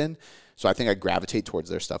interested in. So I think I gravitate towards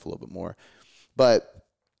their stuff a little bit more. But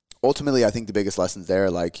ultimately, I think the biggest lessons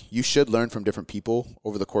there, like, you should learn from different people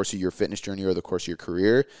over the course of your fitness journey or the course of your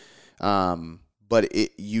career.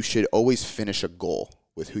 But you should always finish a goal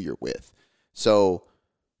with who you're with. So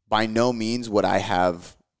by no means would I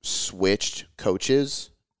have switched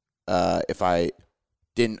coaches if I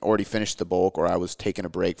didn't already finish the bulk, or I was taking a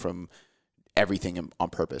break from everything on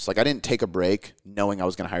purpose. Like, I didn't take a break knowing I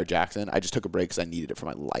was going to hire Jackson. I just took a break because I needed it for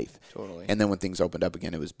my life. Totally. And then when things opened up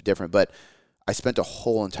again, it was different. But I spent a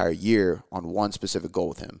whole entire year on one specific goal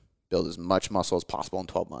with him: build as much muscle as possible in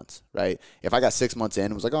 12 months, right? If I got 6 months in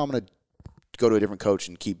and was like, oh, I'm going to go to a different coach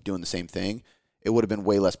and keep doing the same thing, it would have been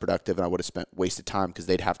way less productive, and I would have spent wasted time, because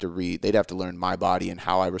they'd have to learn my body and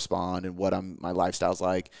how I respond and what my lifestyle's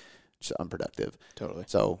like. Just unproductive. Totally.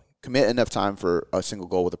 So commit enough time for a single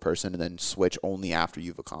goal with a person, and then switch only after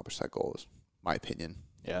you've accomplished that goal, is my opinion.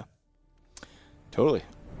 Yeah. Totally.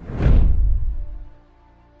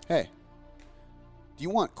 Hey. Do you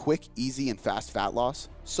want quick, easy, and fast fat loss?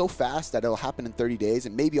 So fast that it'll happen in 30 days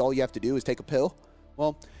and maybe all you have to do is take a pill?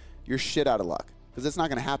 Well, you're shit out of luck because it's not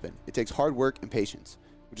going to happen. It takes hard work and patience,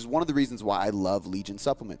 which is one of the reasons why I love Legion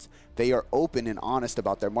supplements. They are open and honest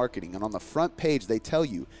about their marketing, and on the front page, they tell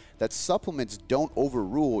you that supplements don't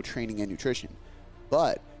overrule training and nutrition,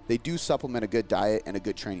 but they do supplement a good diet and a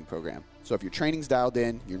good training program. So if your training's dialed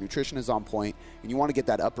in, your nutrition is on point, and you want to get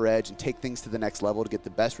that upper edge and take things to the next level to get the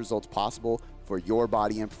best results possible for your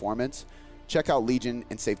body and performance, check out Legion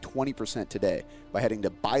and save 20% today by heading to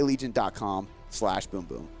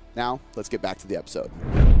buylegion.com/boomboom. Now, let's get back to the episode.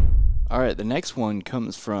 All right, the next one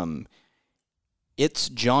comes from It's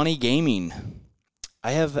Johnny Gaming.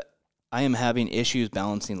 I am having issues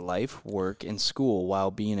balancing life, work, and school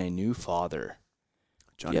while being a new father.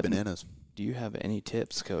 Johnny Bananas. Do you have any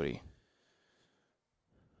tips, Cody?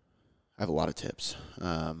 I have a lot of tips.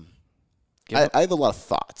 I have a lot of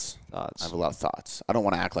thoughts. I have a lot of thoughts. I don't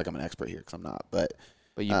want to act like I'm an expert here because I'm not. But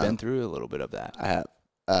you've been through a little bit of that. I have.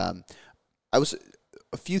 I was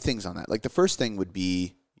a few things on that. Like the first thing would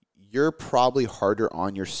be you're probably harder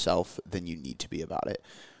on yourself than you need to be about it.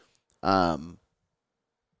 I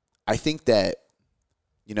think that,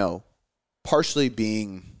 partially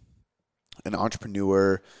being an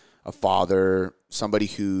entrepreneur, a father, somebody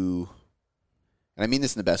who, and I mean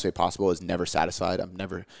this in the best way possible, is never satisfied.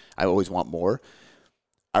 I always want more.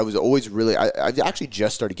 I was always really, I've actually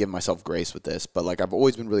just started giving myself grace with this, but like I've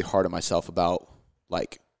always been really hard on myself about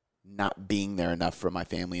like not being there enough for my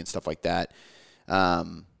family and stuff like that.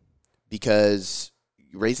 Because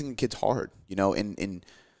raising a kid's hard, and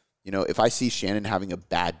if I see Shannon having a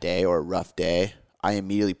bad day or a rough day, I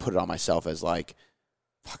immediately put it on myself as like,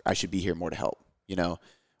 fuck, I should be here more to help,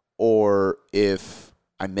 or if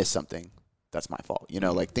I miss something, that's my fault,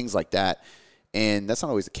 like things like that. And that's not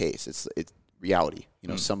always the case. It's reality.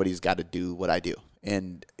 Somebody's got to do what I do.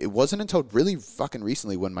 And it wasn't until really fucking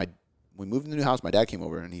recently when we moved in the new house, my dad came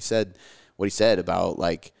over and he said what he said about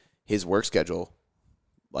like his work schedule,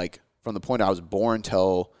 like from the point I was born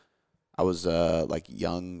till I was like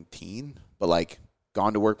young teen, but like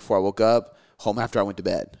gone to work before I woke up, home after I went to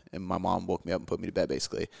bed, and my mom woke me up and put me to bed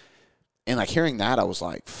basically. And like hearing that, I was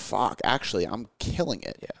like, fuck, actually, I'm killing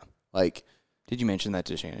it. Yeah. Like, did you mention that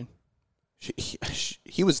to Shannon?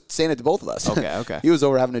 He was saying it to both of us. Okay. He was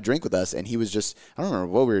over having a drink with us, and he was just, I don't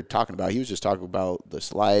remember what we were talking about. He was just talking about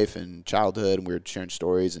this life and childhood, and we were sharing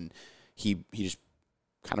stories, and he just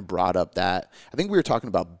kind of brought up that. I think we were talking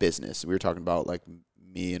about business. We were talking about like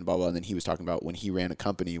me and blah, blah, and then he was talking about when he ran a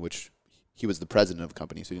company, which he was the president of a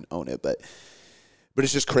company, so he didn't own it, but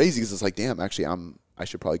it's just crazy because it's like, damn, actually, I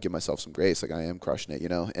should probably give myself some grace. Like I am crushing it,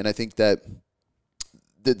 And I think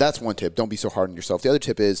that's one tip. Don't be so hard on yourself. The other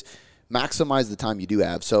tip is maximize the time you do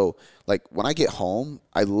have. So like when I get home,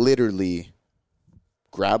 I literally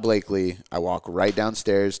grab Blakely, I walk right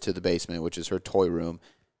downstairs to the basement, which is her toy room,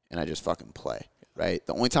 and I just fucking play, right?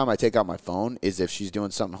 The only time I take out my phone is if she's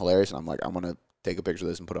doing something hilarious and I'm like, I'm going to take a picture of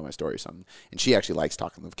this and put it on my story or something. And she actually likes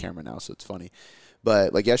talking to the camera now, so it's funny.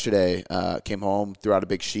 But like yesterday, came home, threw out a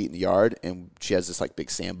big sheet in the yard, and she has this like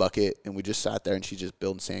big sand bucket, and we just sat there and she's just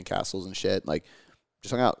building sand castles and shit, like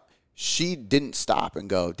just hung out. She didn't stop and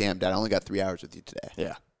go, damn, Dad, I only got 3 hours with you today.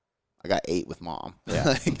 Yeah. I got 8 with Mom.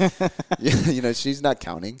 Yeah. She's not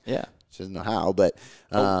counting. Yeah. She doesn't know how, but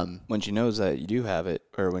when she knows that you do have it,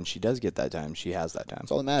 or when she does get that time, she has that time.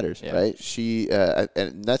 That's all that matters, right? She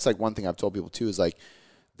and that's like one thing I've told people too is like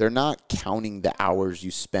they're not counting the hours you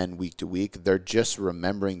spend week to week. They're just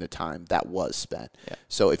remembering the time that was spent. Yeah.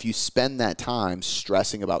 So if you spend that time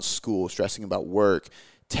stressing about school, stressing about work,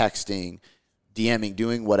 texting, DMing,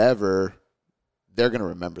 doing whatever, they're going to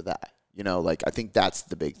remember that. Like I think that's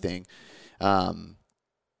the big thing. I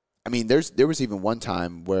mean, there was even one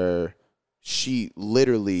time where she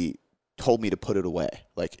literally told me to put it away,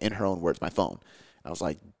 like in her own words, my phone. And I was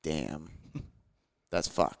like, damn, that's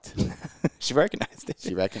fucked. She recognized it.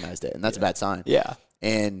 She recognized it, and that's a bad sign. Yeah.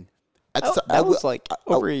 And that was like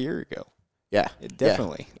over a year ago. Yeah.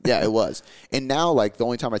 Definitely. Yeah, it was. And now, like, the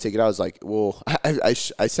only time I take it out is like, well, I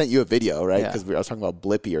sent you a video, right? Because I was talking about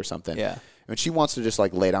Blippi or something. Yeah. And she wants to just,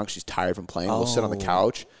 like, lay down because she's tired from playing. We'll sit on the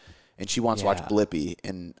couch, and she wants to watch Blippi,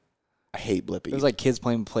 and I hate Blippi. It was like kids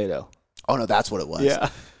playing Play-Doh. Oh, no, that's what it was. Yeah.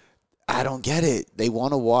 I don't get it. They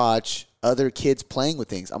want to watch other kids playing with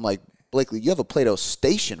things. I'm like, Blakely, you have a Play-Doh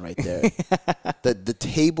station right there. the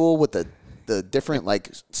table with the different, like,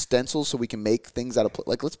 stencils so we can make things out of,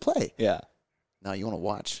 like, let's play. Yeah. No, you want to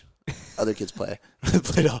watch other kids play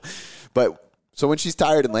Play-Doh. But so when she's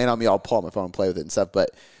tired and laying on me, I'll pull out my phone and play with it and stuff.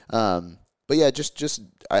 But But yeah,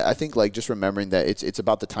 I think like just remembering that it's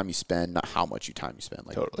about the time you spend, not how much time you spend.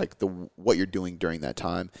 Like Totally. like what you're doing during that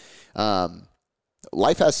time.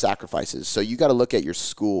 Life has sacrifices, so you got to look at your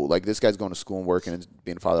school. Like this guy's going to school and working and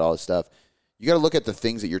being a father, all this stuff. You got to look at the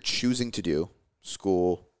things that you're choosing to do,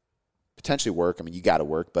 school, potentially work. I mean, you got to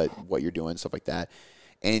work, but what you're doing, stuff like that.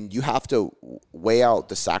 And you have to weigh out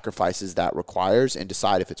the sacrifices that requires and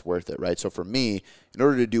decide if it's worth it, right? So for me, in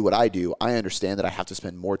order to do what I do, I understand that I have to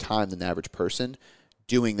spend more time than the average person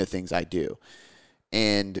doing the things I do.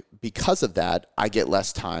 And because of that, I get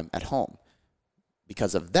less time at home.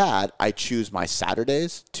 Because of that, I choose my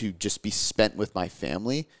Saturdays to just be spent with my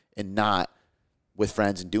family and not with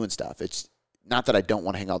friends and doing stuff. It's not that I don't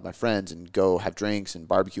want to hang out with my friends and go have drinks and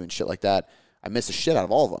barbecue and shit like that. I miss the shit out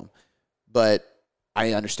of all of them. But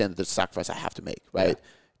I understand that there's a sacrifice I have to make, right? Yeah.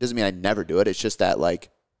 It doesn't mean I never do it. It's just that, like,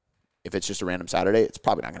 if it's just a random Saturday, it's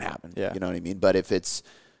probably not going to happen. Yeah. You know what I mean? But if it's,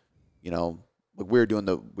 you know, like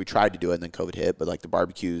we tried to do it and then COVID hit, but like the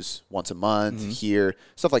barbecues once a month here,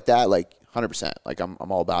 stuff like that, like 100%. Like I'm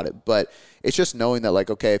all about it. But it's just knowing that, like,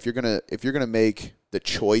 okay, if you're gonna make the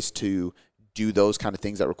choice to do those kind of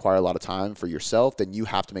things that require a lot of time for yourself, then you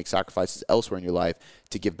have to make sacrifices elsewhere in your life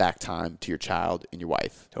to give back time to your child and your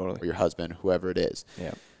wife, Totally. or your husband, whoever it is.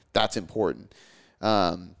 Yeah. That's important.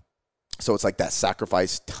 So it's like that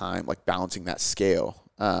sacrifice time, like balancing that scale.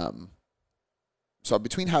 So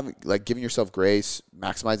between giving yourself grace,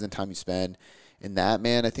 maximizing the time you spend, and that,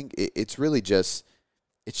 man, I think it's really just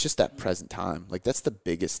that present time. Like that's the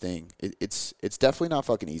biggest thing. It's definitely not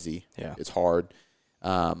fucking easy. Yeah. It's hard.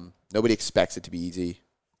 Nobody expects it to be easy.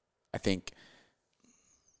 I think.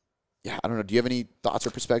 Yeah, I don't know. Do you have any thoughts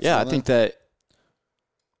or perspectives? Yeah, on I think that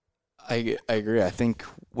I agree. I think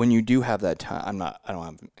when you do have that time, I don't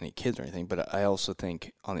have any kids or anything, but I also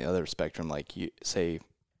think on the other spectrum, like you say,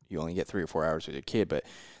 you only get 3 or 4 hours with your kid, but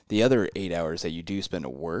the other 8 hours that you do spend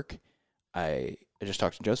at work, I just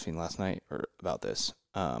talked to Josephine last night about this.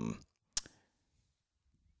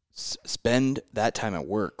 Spend that time at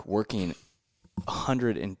work, working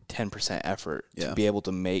 110% effort to be able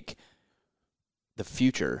to make the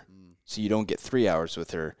future, so you don't get 3 hours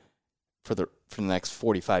with her for the next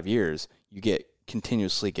 45 years. You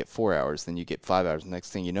continuously get 4 hours, then you get 5 hours. The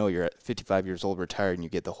next thing you know, you're at 55 years old, retired, and you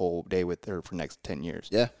get the whole day with her for the next 10 years.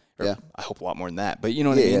 Yeah. Yeah. I hope a lot more than that. But you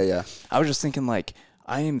know what I mean? Yeah. I was just thinking, like,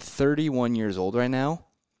 I am 31 years old right now.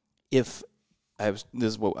 This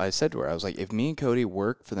is what I said to her. I was like, if me and Cody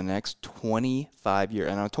work for the next 25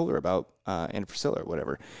 years, and I told her about Anna Priscilla or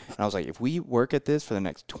whatever, and I was like, if we work at this for the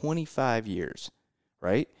next 25 years,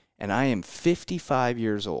 right, and I am 55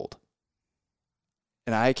 years old,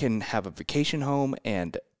 and I can have a vacation home,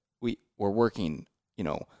 and we're working,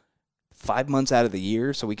 5 months out of the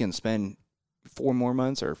year, so we can spend 4 more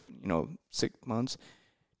months or 6 months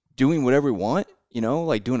doing whatever we want,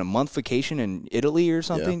 like doing a month vacation in Italy or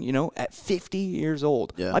something, at 50 years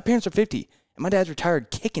old. Yeah. My parents are 50 and my dad's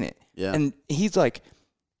retired kicking it. Yeah. And he's like,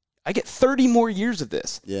 I get 30 more years of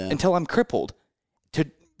this until I'm crippled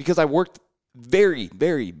because I worked very,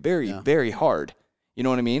 very, very, very hard. You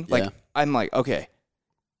know what I mean? Like, I'm like, okay.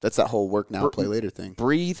 That's that whole work now, play later thing.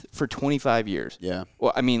 Breathe for 25 years. Yeah.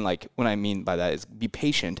 Well, I mean, like, what I mean by that is be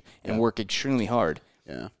patient and work extremely hard.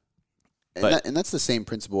 Yeah. And that's the same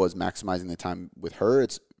principle as maximizing the time with her.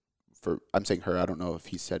 I'm saying her. I don't know if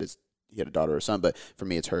he said he had a daughter or a son, but for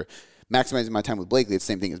me, it's her. Maximizing my time with Blakely, it's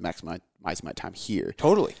the same thing as maximizing my time here.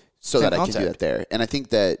 Totally. So Same that concept. I can do that there. And I think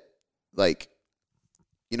that, like,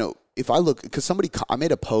 if I look, because I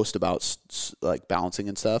made a post about like balancing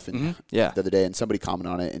and stuff, and the other day, and somebody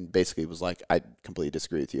commented on it, and basically was like, I completely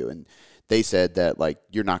disagree with you. And they said that, like,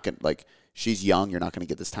 you're not gonna, like, she's young, you're not gonna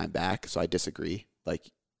get this time back. So I disagree. Like,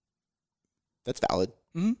 that's valid.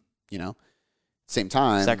 Same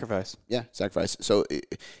time, Sacrifice. Yeah, sacrifice. So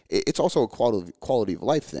it's also a quality of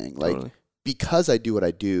life thing. Like, Totally. because I do what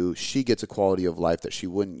I do, she gets a quality of life that she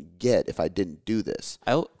wouldn't get if I didn't do this.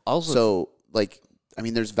 I also So, like, I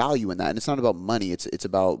mean, there's value in that, and it's not about money. It's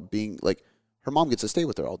about being, like, her mom gets to stay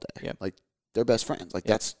with her all day. Yep. Like, they're best friends. Like,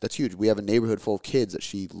 that's huge. We have a neighborhood full of kids that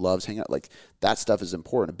she loves hanging out. Like, that stuff is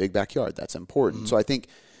important. A big backyard, that's important. So I think,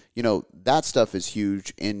 that stuff is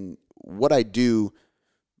huge. In what I do,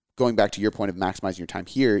 going back to your point of maximizing your time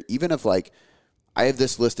here, even if, like, I have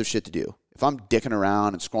this list of shit to do. If I'm dicking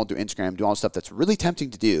around and scrolling through Instagram, doing all the stuff that's really tempting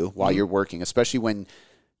to do while you're working, especially when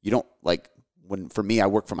you don't, like, for me, I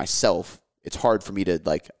work for myself. It's hard for me to,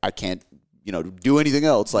 like, I can't, do anything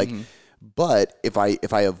else. Like, but if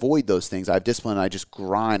I avoid those things, I have discipline, I just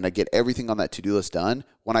grind, I get everything on that to-do list done.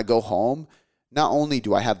 When I go home, not only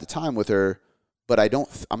do I have the time with her, but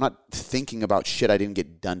I'm not thinking about shit I didn't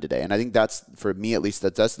get done today. And I think that's, for me at least,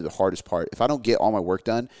 that's the hardest part. If I don't get all my work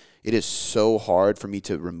done, it is so hard for me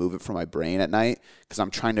to remove it from my brain at night because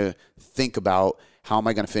I'm trying to think about how am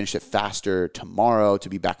I going to finish it faster tomorrow to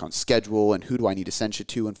be back on schedule, and who do I need to send shit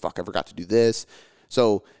to, and fuck, I forgot to do this.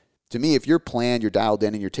 So to me, if you're planned, you're dialed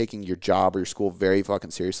in, and you're taking your job or your school very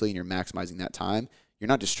fucking seriously and you're maximizing that time, you're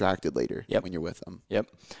not distracted later when you're with them. Yep.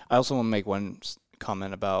 I also want to make one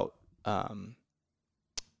comment about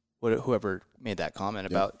whoever made that comment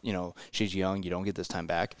about, you know, she's young, you don't get this time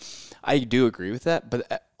back. I do agree with that,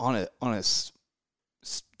 but on a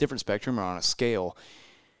different spectrum or on a scale,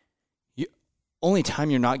 only time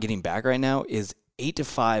you're not getting back right now is 8 to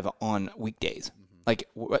 5 on weekdays. Like,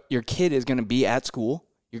 your kid is going to be at school.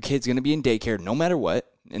 Your kid's going to be in daycare no matter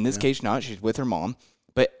what. In this case, not. She's with her mom.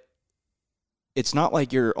 But it's not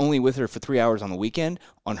like you're only with her for 3 hours on the weekend,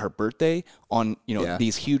 on her birthday, on, you know,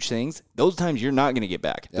 these huge things. Those times you're not going to get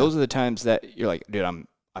back. Those are the times that you're like, dude, I'm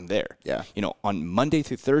there. Yeah. You know, on Monday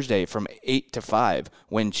through Thursday from 8 to 5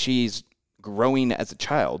 when she's growing as a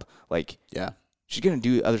child, like, she's going to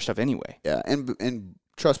do other stuff anyway. Yeah. And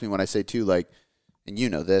trust me when I say too, like, and you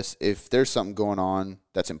know this, if there's something going on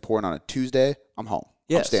that's important on a Tuesday, I'm home.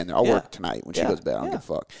 I'm staying there. I'll work tonight when she goes to bed. I don't give a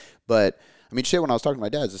fuck. But I mean, shit, when I was talking to my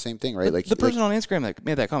dad, it's the same thing, right? Like the person on Instagram that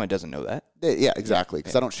made that comment doesn't know that. Yeah, exactly.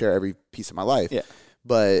 Because I don't share every piece of my life. Yeah.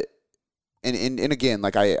 But, and again,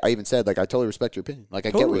 like I even said, like, I totally respect your opinion. Like,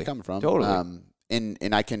 I get where you're coming from. Totally.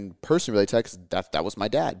 And I can personally relate to that because that was my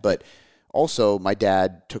dad. But also, my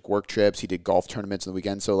dad took work trips. He did golf tournaments on the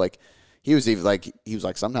weekend. So, like, he was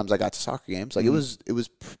like, sometimes I got to soccer games. Like, it was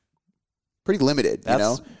pretty limited, you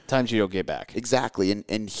know? Times you don't get back. Exactly.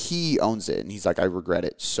 And he owns it. And he's like, I regret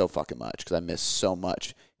it so fucking much because I miss so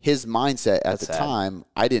much. His mindset at the time,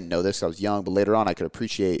 I didn't know this. I was young, but later on I could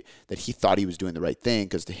appreciate that he thought he was doing the right thing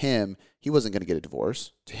because to him, he wasn't going to get a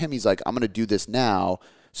divorce. To him, he's like, I'm going to do this now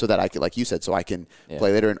so that I can, like you said, so I can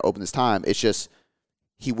play later and open this time. It's just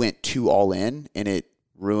he went too all in and it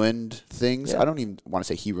ruined things. I don't even want to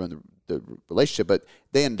say he ruined the relationship, but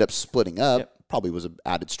they ended up splitting up. Probably was an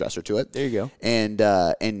added stressor to it. There you go. And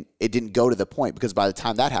it didn't go to the point because by the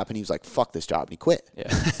time that happened, he was like, fuck this job. And he quit. Yeah.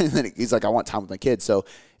 And then he's like, I want time with my kids. So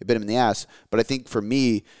it bit him in the ass. But I think for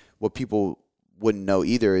me, what people wouldn't know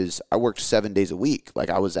either is I worked 7 days a week. Like,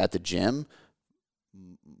 I was at the gym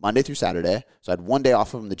Monday through Saturday. So I had 1 day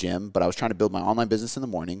off from the gym, but I was trying to build my online business in the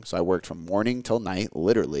morning. So I worked from morning till night,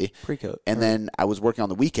 literally. Pre-coat. And then I was working on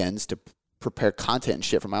the weekends to prepare content and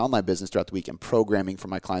shit for my online business throughout the week and programming for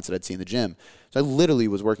my clients that I'd see in the gym. So I literally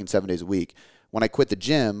was working 7 days a week. When I quit the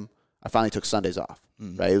gym, I finally took Sundays off,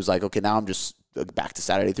 right? It was like, okay, now I'm just back to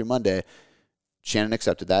Saturday through Monday. Shannon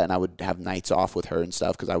accepted that, and I would have nights off with her and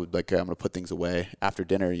stuff because I would like, I'm going to put things away after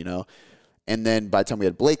dinner, you know? And then by the time we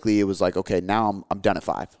had Blakely, it was like, okay, now I'm done at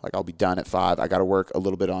 5. Like, I'll be done at 5. I got to work a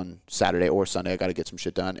little bit on Saturday or Sunday. I got to get some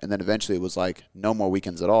shit done. And then eventually it was like, no more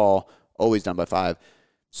weekends at all, always done by 5.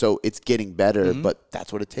 So it's getting better, but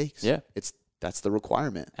that's what it takes. Yeah. That's the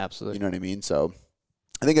requirement. Absolutely. You know what I mean? So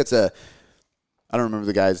I think I don't remember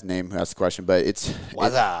the guy's name who asked the question, but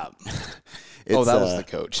what's up? That was the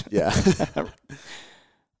coach. Yeah.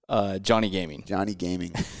 Johnny Gaming. Johnny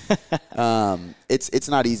Gaming. It's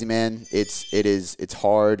not easy, man. It's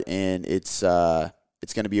hard, and it's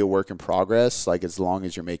going to be a work in progress, like, as long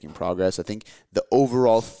as you're making progress. I think the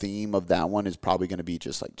overall theme of that one is probably going to be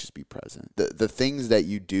just be present. The things that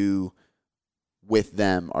you do with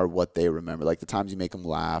them are what they remember, like the times you make them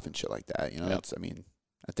laugh and shit like that. You know, at the end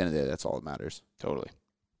of the day, that's all that matters. Totally.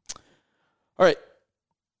 All right.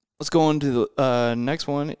 Let's go on to the next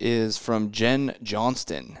one is from Jen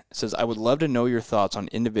Johnston. It says, I would love to know your thoughts on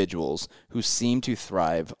individuals who seem to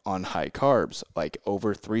thrive on high carbs, like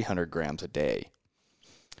over 300 grams a day.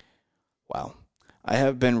 Wow. I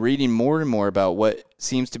have been reading more and more about what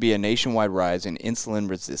seems to be a nationwide rise in insulin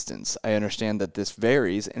resistance. I understand that this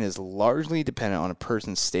varies and is largely dependent on a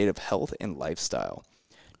person's state of health and lifestyle.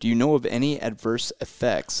 Do you know of any adverse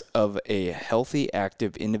effects of a healthy,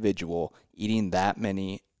 active individual eating that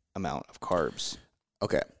many amount of carbs?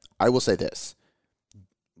 Okay. I will say this.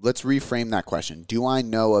 Let's reframe that question. Do I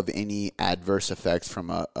know of any adverse effects from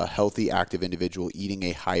a healthy, active individual eating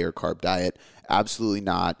a higher carb diet? Absolutely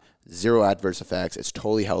not. Zero adverse effects. It's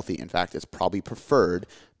totally healthy. In fact, it's probably preferred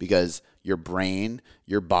because your brain,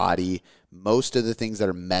 your body, most of the things that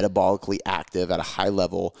are metabolically active at a high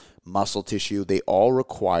level, muscle tissue, they all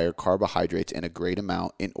require carbohydrates in a great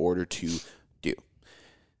amount in order to do.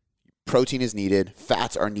 Protein is needed.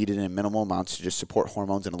 Fats are needed in minimal amounts to just support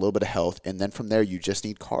hormones and a little bit of health. And then from there, you just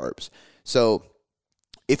need carbs. So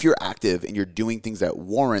if you're active and you're doing things that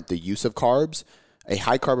warrant the use of carbs, a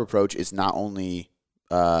high carb approach is not only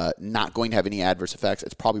not going to have any adverse effects,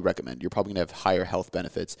 it's probably recommended. You're probably going to have higher health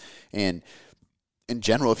benefits. And in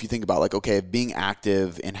general, if you think about like, okay, being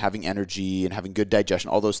active and having energy and having good digestion,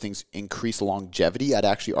 all those things increase longevity. I'd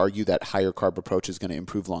actually argue that higher carb approach is going to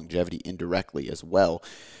improve longevity indirectly as well.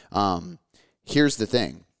 Here's the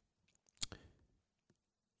thing.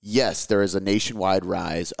 Yes, there is a nationwide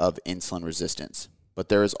rise of insulin resistance, but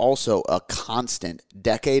there is also a constant,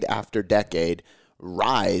 decade after decade,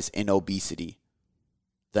 rise in obesity.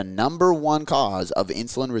 The number one cause of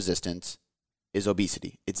insulin resistance is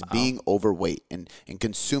obesity. It's being overweight and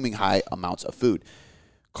consuming high amounts of food.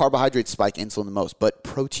 Carbohydrates spike insulin the most, but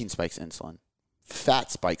protein spikes insulin. Fat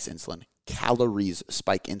spikes insulin. Calories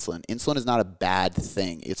spike insulin. Insulin is not a bad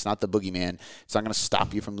thing. It's not the boogeyman. It's not going to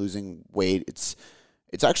stop you from losing weight. It's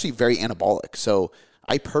actually very anabolic. So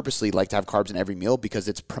I purposely like to have carbs in every meal because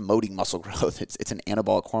it's promoting muscle growth. It's an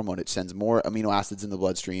anabolic hormone. It sends more amino acids in the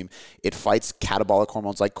bloodstream. It fights catabolic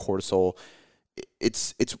hormones like cortisol.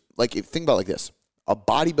 It's like, think about it like this. A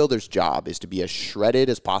bodybuilder's job is to be as shredded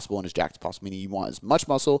as possible and as jacked as possible, meaning you want as much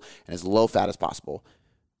muscle and as low fat as possible.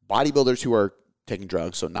 Bodybuilders who are taking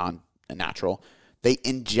drugs, so non-natural, they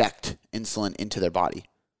inject insulin into their body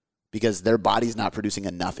because their body's not producing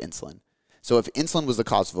enough insulin. So if insulin was the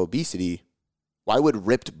cause of obesity, why would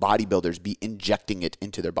ripped bodybuilders be injecting it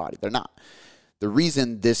into their body? They're not. The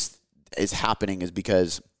reason this is happening is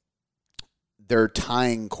because they're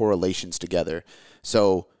tying correlations together.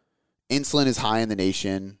 So insulin is high in the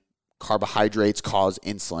nation. Carbohydrates cause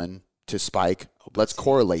insulin to spike. Let's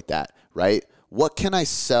correlate that, right? What can I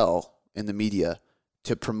sell in the media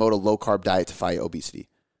to promote a low-carb diet to fight obesity?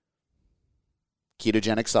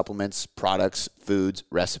 Ketogenic supplements, products, foods,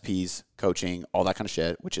 recipes, coaching, all that kind of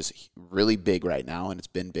shit, which is really big right now, and it's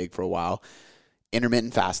been big for a while.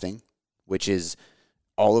 Intermittent fasting, which is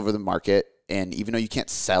all over the market. And even though you can't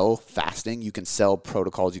sell fasting, you can sell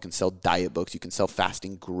protocols, you can sell diet books, you can sell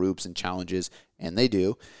fasting groups and challenges, and they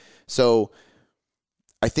do. So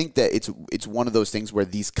I think that it's one of those things where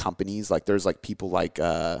these companies, like there's like people like,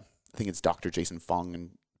 I think it's Dr. Jason Fung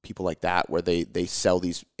and people like that, where they sell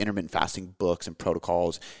these intermittent fasting books and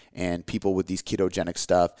protocols, and people with these ketogenic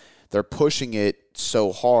stuff, they're pushing it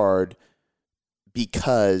so hard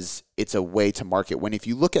because it's a way to market. When if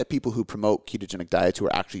you look at people who promote ketogenic diets who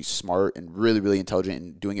are actually smart and really, really intelligent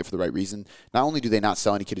and doing it for the right reason, not only do they not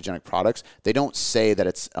sell any ketogenic products, they don't say that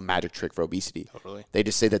it's a magic trick for obesity. Totally. They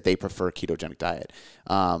just say that they prefer a ketogenic diet.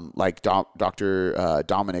 Like Dr.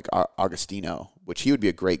 Dominic Agostino, which he would be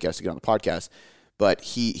a great guest to get on the podcast, but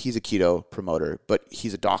he's a keto promoter, but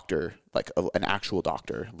he's a doctor, like an actual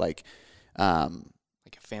doctor, like a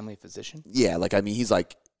family physician. Yeah, like I mean, he's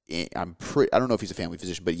like I don't know if he's a family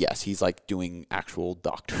physician, but yes, he's like doing actual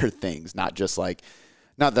doctor things, not just like,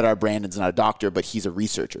 not that our Brandon's not a doctor, but he's a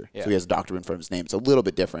researcher, so he has a doctor in front of his name. It's a little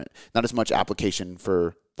bit different, not as much application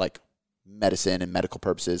for like medicine and medical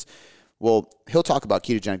purposes. Well, he'll talk about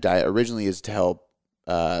ketogenic diet originally is to help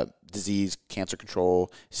disease, cancer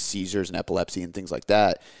control, seizures and epilepsy and things like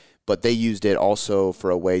that. But they used it also for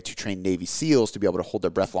a way to train Navy SEALs to be able to hold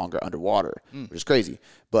their breath longer underwater, which is crazy.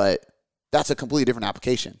 But that's a completely different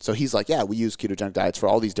application. So he's like, yeah, we use ketogenic diets for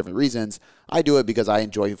all these different reasons. I do it because I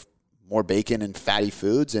enjoy more bacon and fatty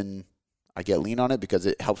foods, and I get lean on it because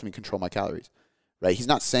it helps me control my calories, right? He's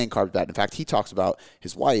not saying carbs bad. In fact, he talks about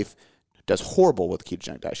his wife does horrible with the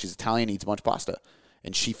ketogenic diet. She's Italian, eats a bunch of pasta,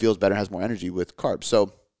 and she feels better, has more energy with carbs.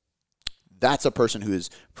 So that's a person who is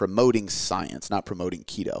promoting science, not promoting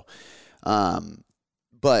keto.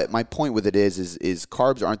 But my point with it is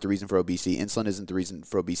carbs aren't the reason for obesity. Insulin isn't the reason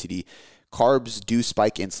for obesity. Carbs do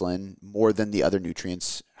spike insulin more than the other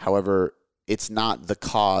nutrients. However, it's not the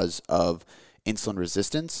cause of insulin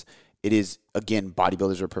resistance. It is, again,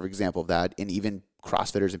 bodybuilders are a perfect example of that. And even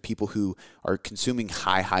CrossFitters and people who are consuming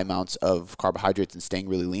high amounts of carbohydrates and staying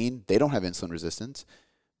really lean, they don't have insulin resistance,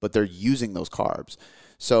 but they're using those carbs.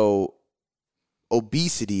 So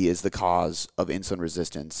obesity is the cause of insulin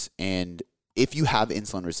resistance. And if you have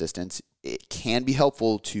insulin resistance, it can be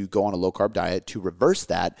helpful to go on a low-carb diet to reverse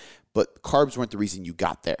that, but carbs weren't the reason you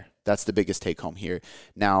got there. That's the biggest take-home here.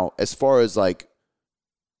 Now, as far as like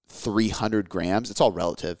 300 grams, it's all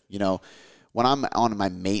relative. You know, when I'm on my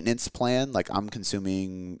maintenance plan, like I'm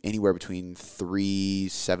consuming anywhere between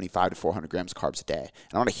 375 to 400 grams of carbs a day.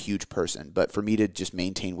 And I'm not a huge person, but for me to just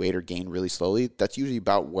maintain weight or gain really slowly, that's usually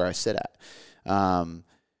about where I sit at.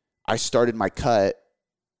 I started my cut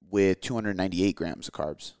with 298 grams of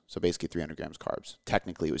carbs. So basically 300 grams of carbs.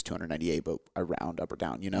 Technically it was 298, but I round up or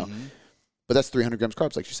down, you know. Mm-hmm. But that's 300 grams of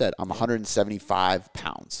carbs, like you said. I'm 175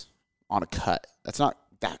 pounds on a cut. That's not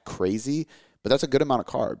that crazy, but that's a good amount of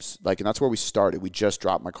carbs. Like, and that's where we started. We just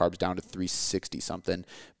dropped my carbs down to 360 something,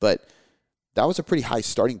 but that was a pretty high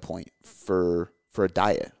starting point for a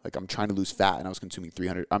diet. Like, I'm trying to lose fat and I was consuming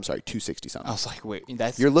 260 something. I was like, wait,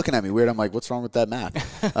 You're looking at me weird. I'm like, what's wrong with that math?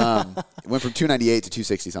 It went from 298 to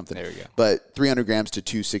 260 something. There we go. But 300 grams to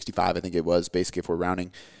 265, I think it was, basically, if we're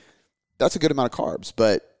rounding. That's a good amount of carbs,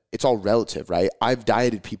 but it's all relative, right? I've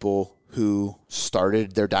dieted people who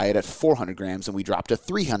started their diet at 400 grams and we dropped to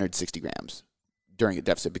 360 grams during a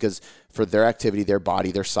deficit because for their activity, their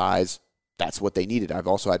body, their size, that's what they needed. I've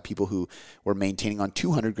also had people who were maintaining on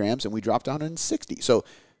 200 grams and we dropped to 160. So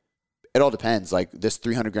it all depends. Like, this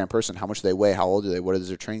 300 gram person, how much do they weigh? How old are they? What does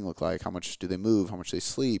their training look like? How much do they move? How much do they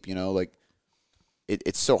sleep? You know, like,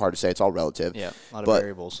 it's so hard to say. It's all relative. Yeah, a lot of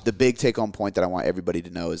variables. The big take-home point that I want everybody to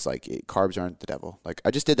know is, like, carbs aren't the devil. Like,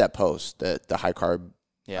 I just did that post, the high carb.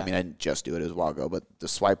 Yeah. I mean, I didn't just do it. It was a while ago, but the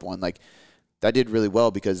swipe one, like, that did really well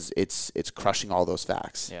because it's crushing all those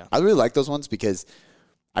facts. Yeah. I really like those ones because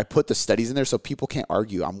I put the studies in there so people can't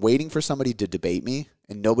argue. I'm waiting for somebody to debate me,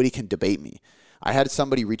 and nobody can debate me. I had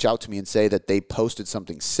somebody reach out to me and say that they posted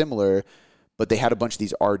something similar, but they had a bunch of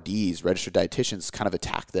these RDs, registered dietitians, kind of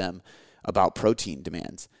attack them about protein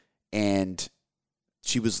demands. And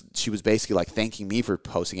she was basically like thanking me for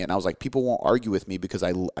posting it. And I was like, people won't argue with me because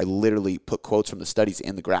I literally put quotes from the studies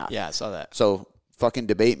in the graph. Yeah, I saw that. So fucking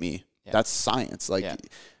debate me. Yeah. That's science. Like,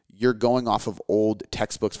 you're going off of old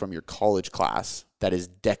textbooks from your college class that is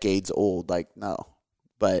decades old. Like, no.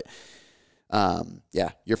 But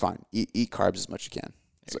yeah, you're fine. Eat carbs as much as you can.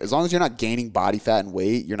 So as long as you're not gaining body fat and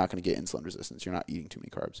weight, you're not going to get insulin resistance. You're not eating too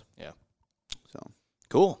many carbs. Yeah. So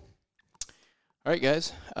cool. All right,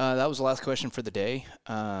 guys. That was the last question for the day.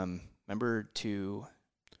 Remember to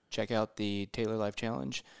check out the Taylor Life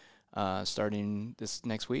Challenge starting this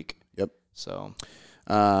next week. Yep. So,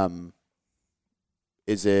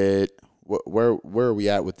 is it where are we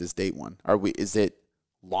at with this date one? Is it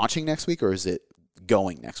launching next week or is it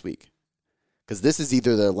going next week? Because this is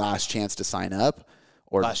either the last chance to sign up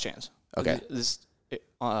or last chance. Okay. This is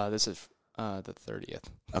the 30th.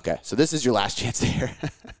 Okay, so this is your last chance to hear.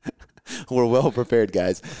 We're well prepared,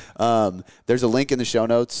 guys. There's a link in the show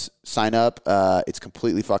notes. Sign up. It's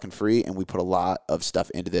completely fucking free, and we put a lot of stuff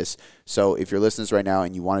into this. So if you're listening to this right now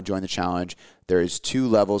and you want to join the challenge, there is 2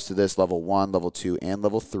 levels to this, level 1, level 2, and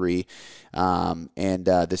level 3.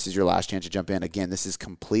 This is your last chance to jump in. Again, this is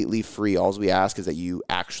completely free. All we ask is that you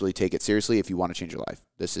actually take it seriously if you want to change your life.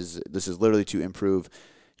 This is literally to improve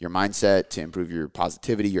your mindset, to improve your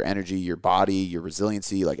positivity, your energy, your body, your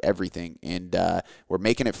resiliency, like everything. And we're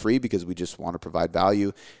making it free because we just want to provide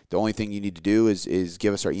value. The only thing you need to do is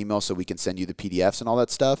give us our email so we can send you the PDFs and all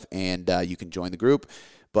that stuff, and you can join the group.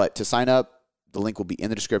 But to sign up, the link will be in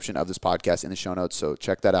the description of this podcast in the show notes. So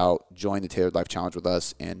check that out. Join the Tailored Life Challenge with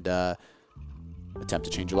us and attempt to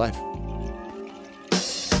change your life.